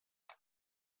be?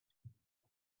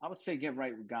 I would say get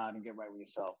right with God and get right with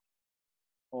yourself.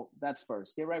 Well, that's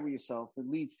first. Get right with yourself. It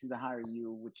leads to the higher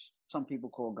you, which some people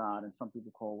call God and some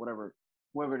people call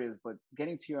whoever it is. But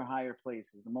getting to your higher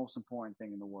place is the most important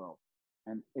thing in the world.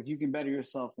 And if you can better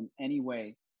yourself in any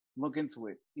way, look into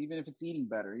it. Even if it's eating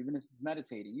better, even if it's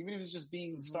meditating, even if it's just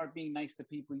start being nice to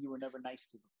people you were never nice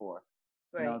to before.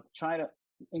 Right. Try to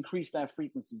increase that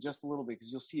frequency just a little bit,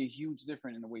 because you'll see a huge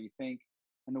difference in the way you think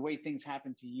and the way things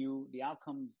happen to you. The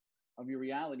outcomes of your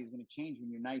reality is going to change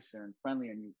when you're nicer and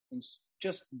friendlier, and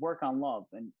just work on love.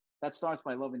 And that starts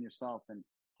by loving yourself and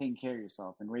taking care of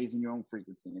yourself and raising your own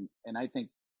frequency. And I think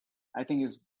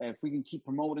if we can keep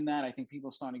promoting that, I think people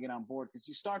are starting to get on board, because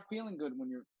you start feeling good when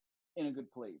you're in a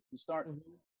good place. You start,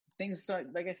 things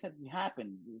start, like I said,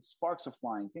 happen. Sparks are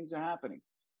flying. Things are happening,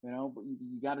 but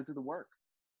you got to do the work.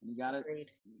 And you got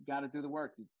to do the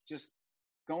work. You just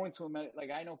going to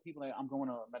I know people I'm going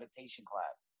to a meditation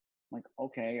class. I'm like,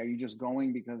 okay, are you just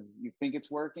going because you think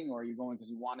it's working, or are you going because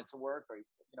you want it to work? Or,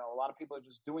 a lot of people are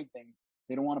just doing things.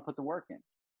 They don't want to put the work in.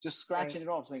 Just scratching it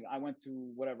off. Saying, I went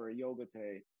to yoga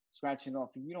today, scratching it off.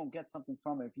 If you don't get something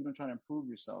from it, if you don't try to improve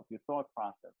yourself, your thought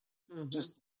process,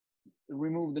 just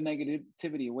remove the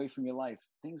negativity away from your life,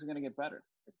 things are going to get better.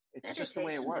 It's just the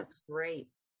way it works. Great.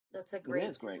 That's a great. It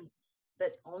is great.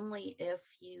 But only if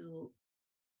you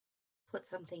put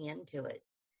something into it.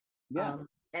 Yeah.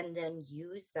 And then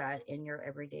use that in your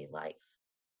everyday life.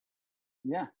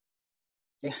 Yeah.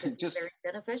 It could be very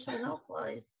beneficial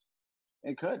health-wise.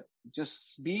 It could.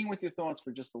 Just being with your thoughts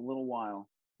for just a little while.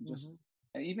 Just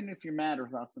even if you're mad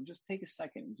about something, just take a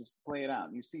second and just play it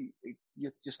out. You see,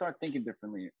 you start thinking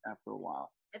differently after a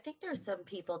while. I think there's some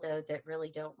people, though, that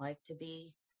really don't like to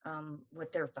be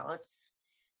with their thoughts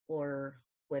or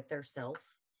with their self.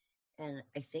 And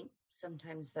I think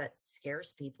sometimes that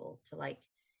scares people to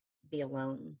be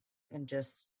alone and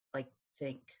just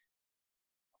think.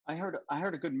 I heard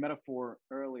a good metaphor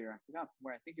earlier. I forgot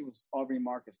where. I think it was Aubrey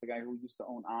Marcus, the guy who used to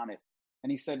own Onnit.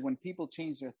 And he said, when people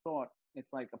change their thought,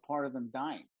 it's like a part of them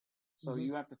dying. So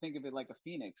you have to think of it like a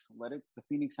phoenix. The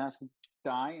phoenix has to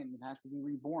die and it has to be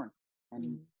reborn.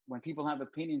 And when people have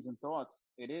opinions and thoughts,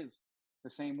 it is the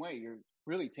same way. You're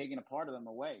really taking a part of them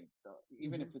away. So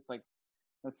even if it's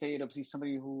let's say it'll be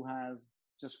somebody who has,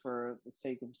 just for the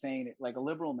sake of saying it, like a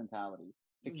liberal mentality.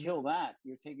 To kill that,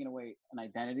 you're taking away an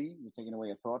identity, you're taking away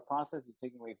a thought process, you're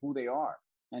taking away who they are,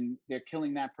 and they're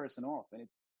killing that person off. And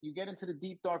you get into the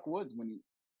deep, dark woods when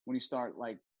you start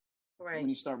when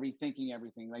you start rethinking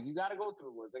everything. You got to go through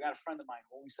the woods. I got a friend of mine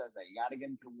who always says that you got to get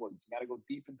into the woods. You got to go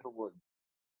deep into the woods.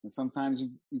 And sometimes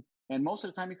and most of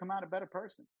the time you come out a better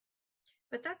person.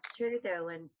 But that's true though,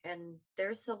 and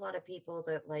there's a lot of people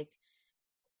that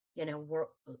were,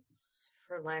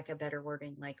 for lack of better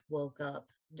wording, woke up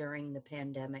during the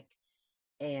pandemic,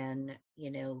 and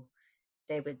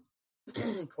they would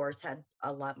of course had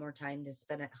a lot more time to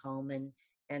spend at home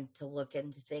and to look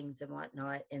into things and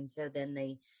whatnot, and so then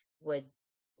they would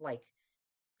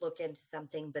look into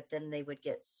something, but then they would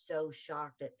get so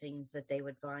shocked at things that they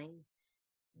would find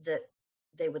that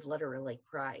they would literally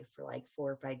cry for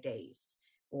 4 or 5 days,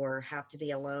 or have to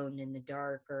be alone in the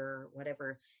dark or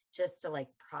whatever, just to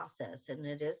process. And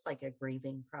it is a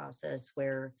grieving process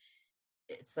where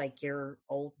it's you're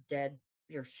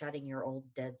shedding your old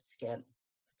dead skin.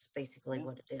 It's basically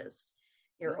what it is.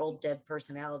 Your old dead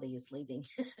personality is leaving.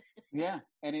 Yeah.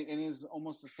 And it is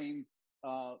almost the same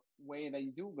way that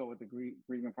you do go with the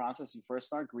grieving process. You first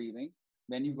start grieving,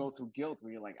 then you go through guilt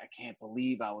where you're like, I can't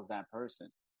believe I was that person,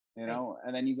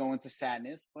 and then you go into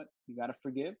sadness, but you got to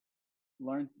forgive,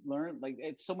 learn.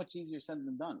 It's so much easier said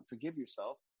than done. Forgive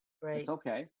yourself. Right. It's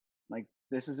okay.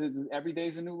 This is it. Every day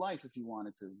is a new life if you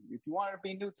wanted to. If you wanted to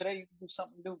be new today, you can do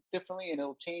something new differently, and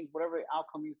it'll change whatever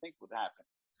outcome you think would happen.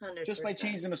 100%. Just by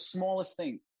changing the smallest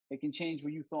thing, it can change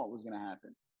what you thought was going to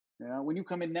happen. When you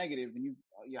come in negative and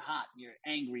you're hot, you're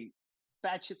angry,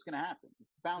 bad shit's gonna happen.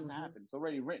 It's bound to happen. It's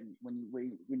already written when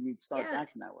you start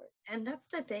acting that way. And that's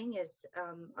the thing is,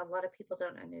 a lot of people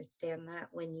don't understand that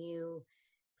when you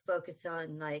focus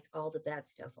on like all the bad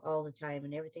stuff all the time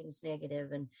and everything's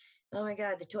negative and oh my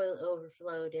god, the toilet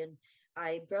overflowed and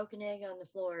I broke an egg on the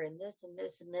floor and this and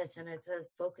this and this, and it's a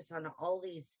focus on all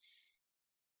these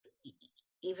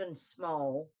even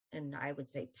small and I would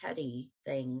say petty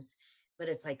things, but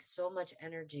it's like so much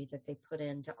energy that they put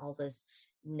into all this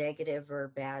negative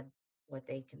or bad, what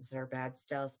they consider bad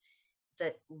stuff,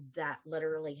 that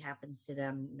literally happens to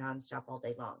them nonstop all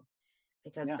day long,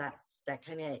 because that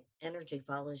kind of energy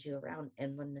follows you around.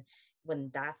 And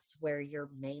when that's where your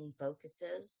main focus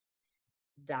is,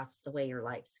 that's the way your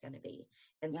life's going to be.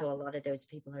 And so a lot of those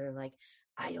people are like,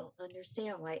 I don't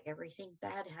understand why everything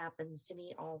bad happens to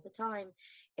me all the time.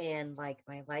 And like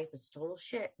my life is total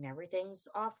shit and everything's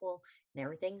awful and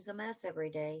everything's a mess every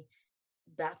day.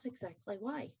 That's exactly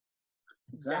why.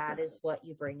 That is what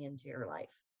you bring into your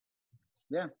life.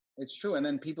 Yeah, it's true. And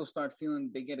then people start feeling,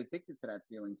 they get addicted to that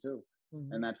feeling too.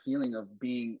 And that feeling of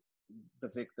being the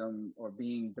victim or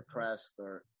being depressed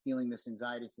or feeling this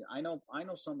anxiety. I know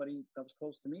somebody that was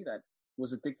close to me that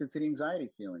was addicted to the anxiety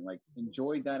feeling, like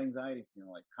enjoyed that anxiety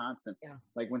feeling, like constant. Yeah.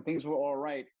 Like when things were all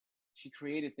right, she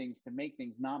created things to make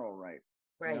things not all right.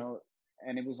 Right. You know?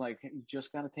 And it was like, hey, you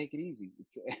just got to take it easy.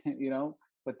 It's, you know,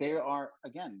 but they are,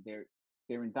 again,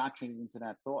 they're indoctrinated into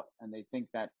that thought and they think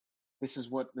that this is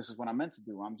what I'm meant to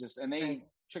do. I'm just, and they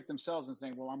trick themselves and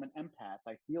saying, well, I'm an empath.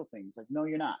 I feel things. Like, no,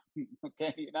 you're not.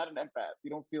 Okay. You're not an empath. You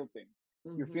don't feel things.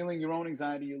 You're feeling your own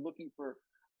anxiety. You're looking for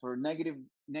negative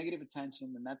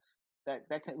attention. And that's that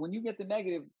when you get the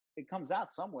negative, it comes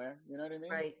out somewhere. You know what I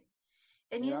mean? Right.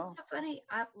 And it's so funny.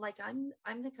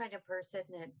 I'm the kind of person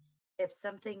that if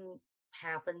something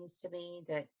happens to me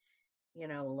that, you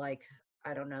know, like,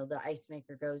 I don't know, the ice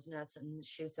maker goes nuts and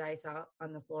shoots ice out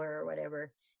on the floor or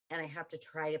whatever, and I have to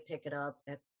try to pick it up,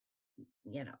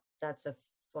 you know, that's a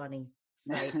funny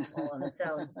sight all on its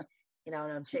own. You know,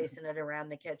 and I'm chasing it around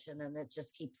the kitchen and it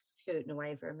just keeps scooting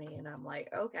away from me. And I'm like,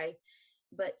 okay.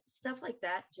 But stuff like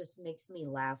that just makes me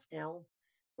laugh now.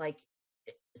 Like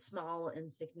small,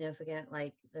 insignificant,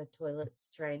 like the toilet's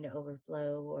trying to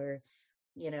overflow or,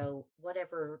 you know,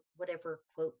 whatever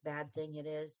quote bad thing it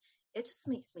is. It just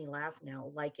makes me laugh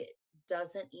now. Like it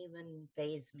doesn't even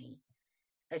faze me.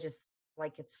 I just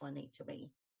like, it's funny to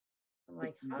me. I'm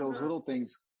like, those little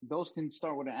things, those can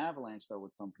start with an avalanche though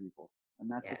with some people. And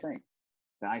that's the thing.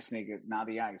 The ice maker, now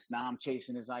the ice. Now I'm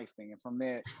chasing this ice thing. And from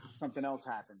there, something else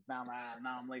happens. Now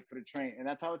I'm late for the train. And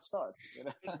that's how it starts. You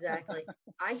know? Exactly.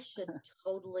 I should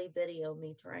totally video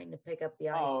me trying to pick up the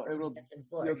ice. Oh,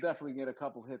 you'll definitely get a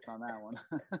couple hits on that one.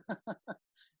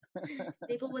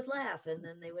 People would laugh and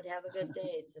then they would have a good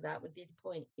day. So that would be the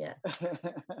point. Yeah.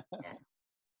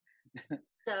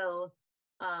 So,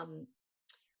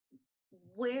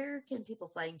 where can people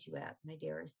find you at, my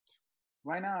dearest?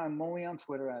 Right now, I'm only on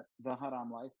Twitter at The Haram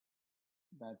Life.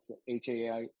 That's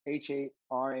HARAMLIFE,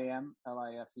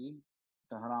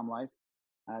 The Haram Life.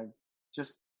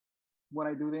 What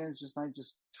I do there is I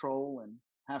just troll and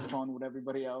have fun with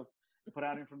everybody else, put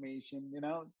out information, you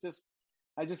know,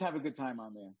 I just have a good time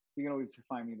on there. So you can always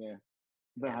find me there,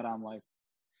 The Haram Life.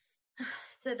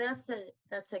 So that's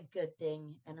a good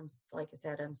thing. And like I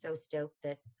said, I'm so stoked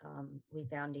that we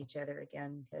found each other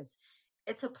again, because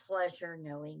it's a pleasure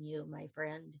knowing you, my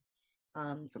friend.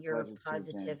 Your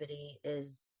positivity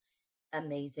is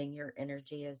amazing. Your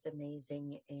energy is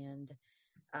amazing. And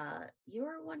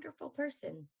you're a wonderful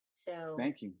person. So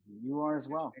thank you. You are as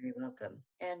well. You're very welcome.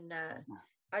 And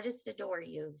I just adore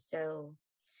you. So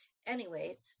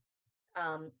anyways,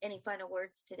 any final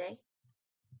words today?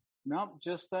 No,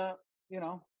 just you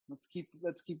know, let's keep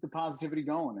the positivity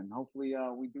going, and hopefully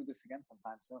we do this again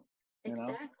sometime soon.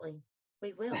 Exactly.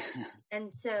 We will.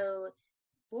 And so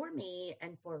for me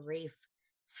and for Reef,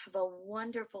 have a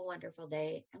wonderful, wonderful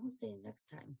day, and we'll see you next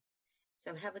time.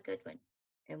 So have a good one.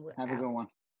 And have a good one.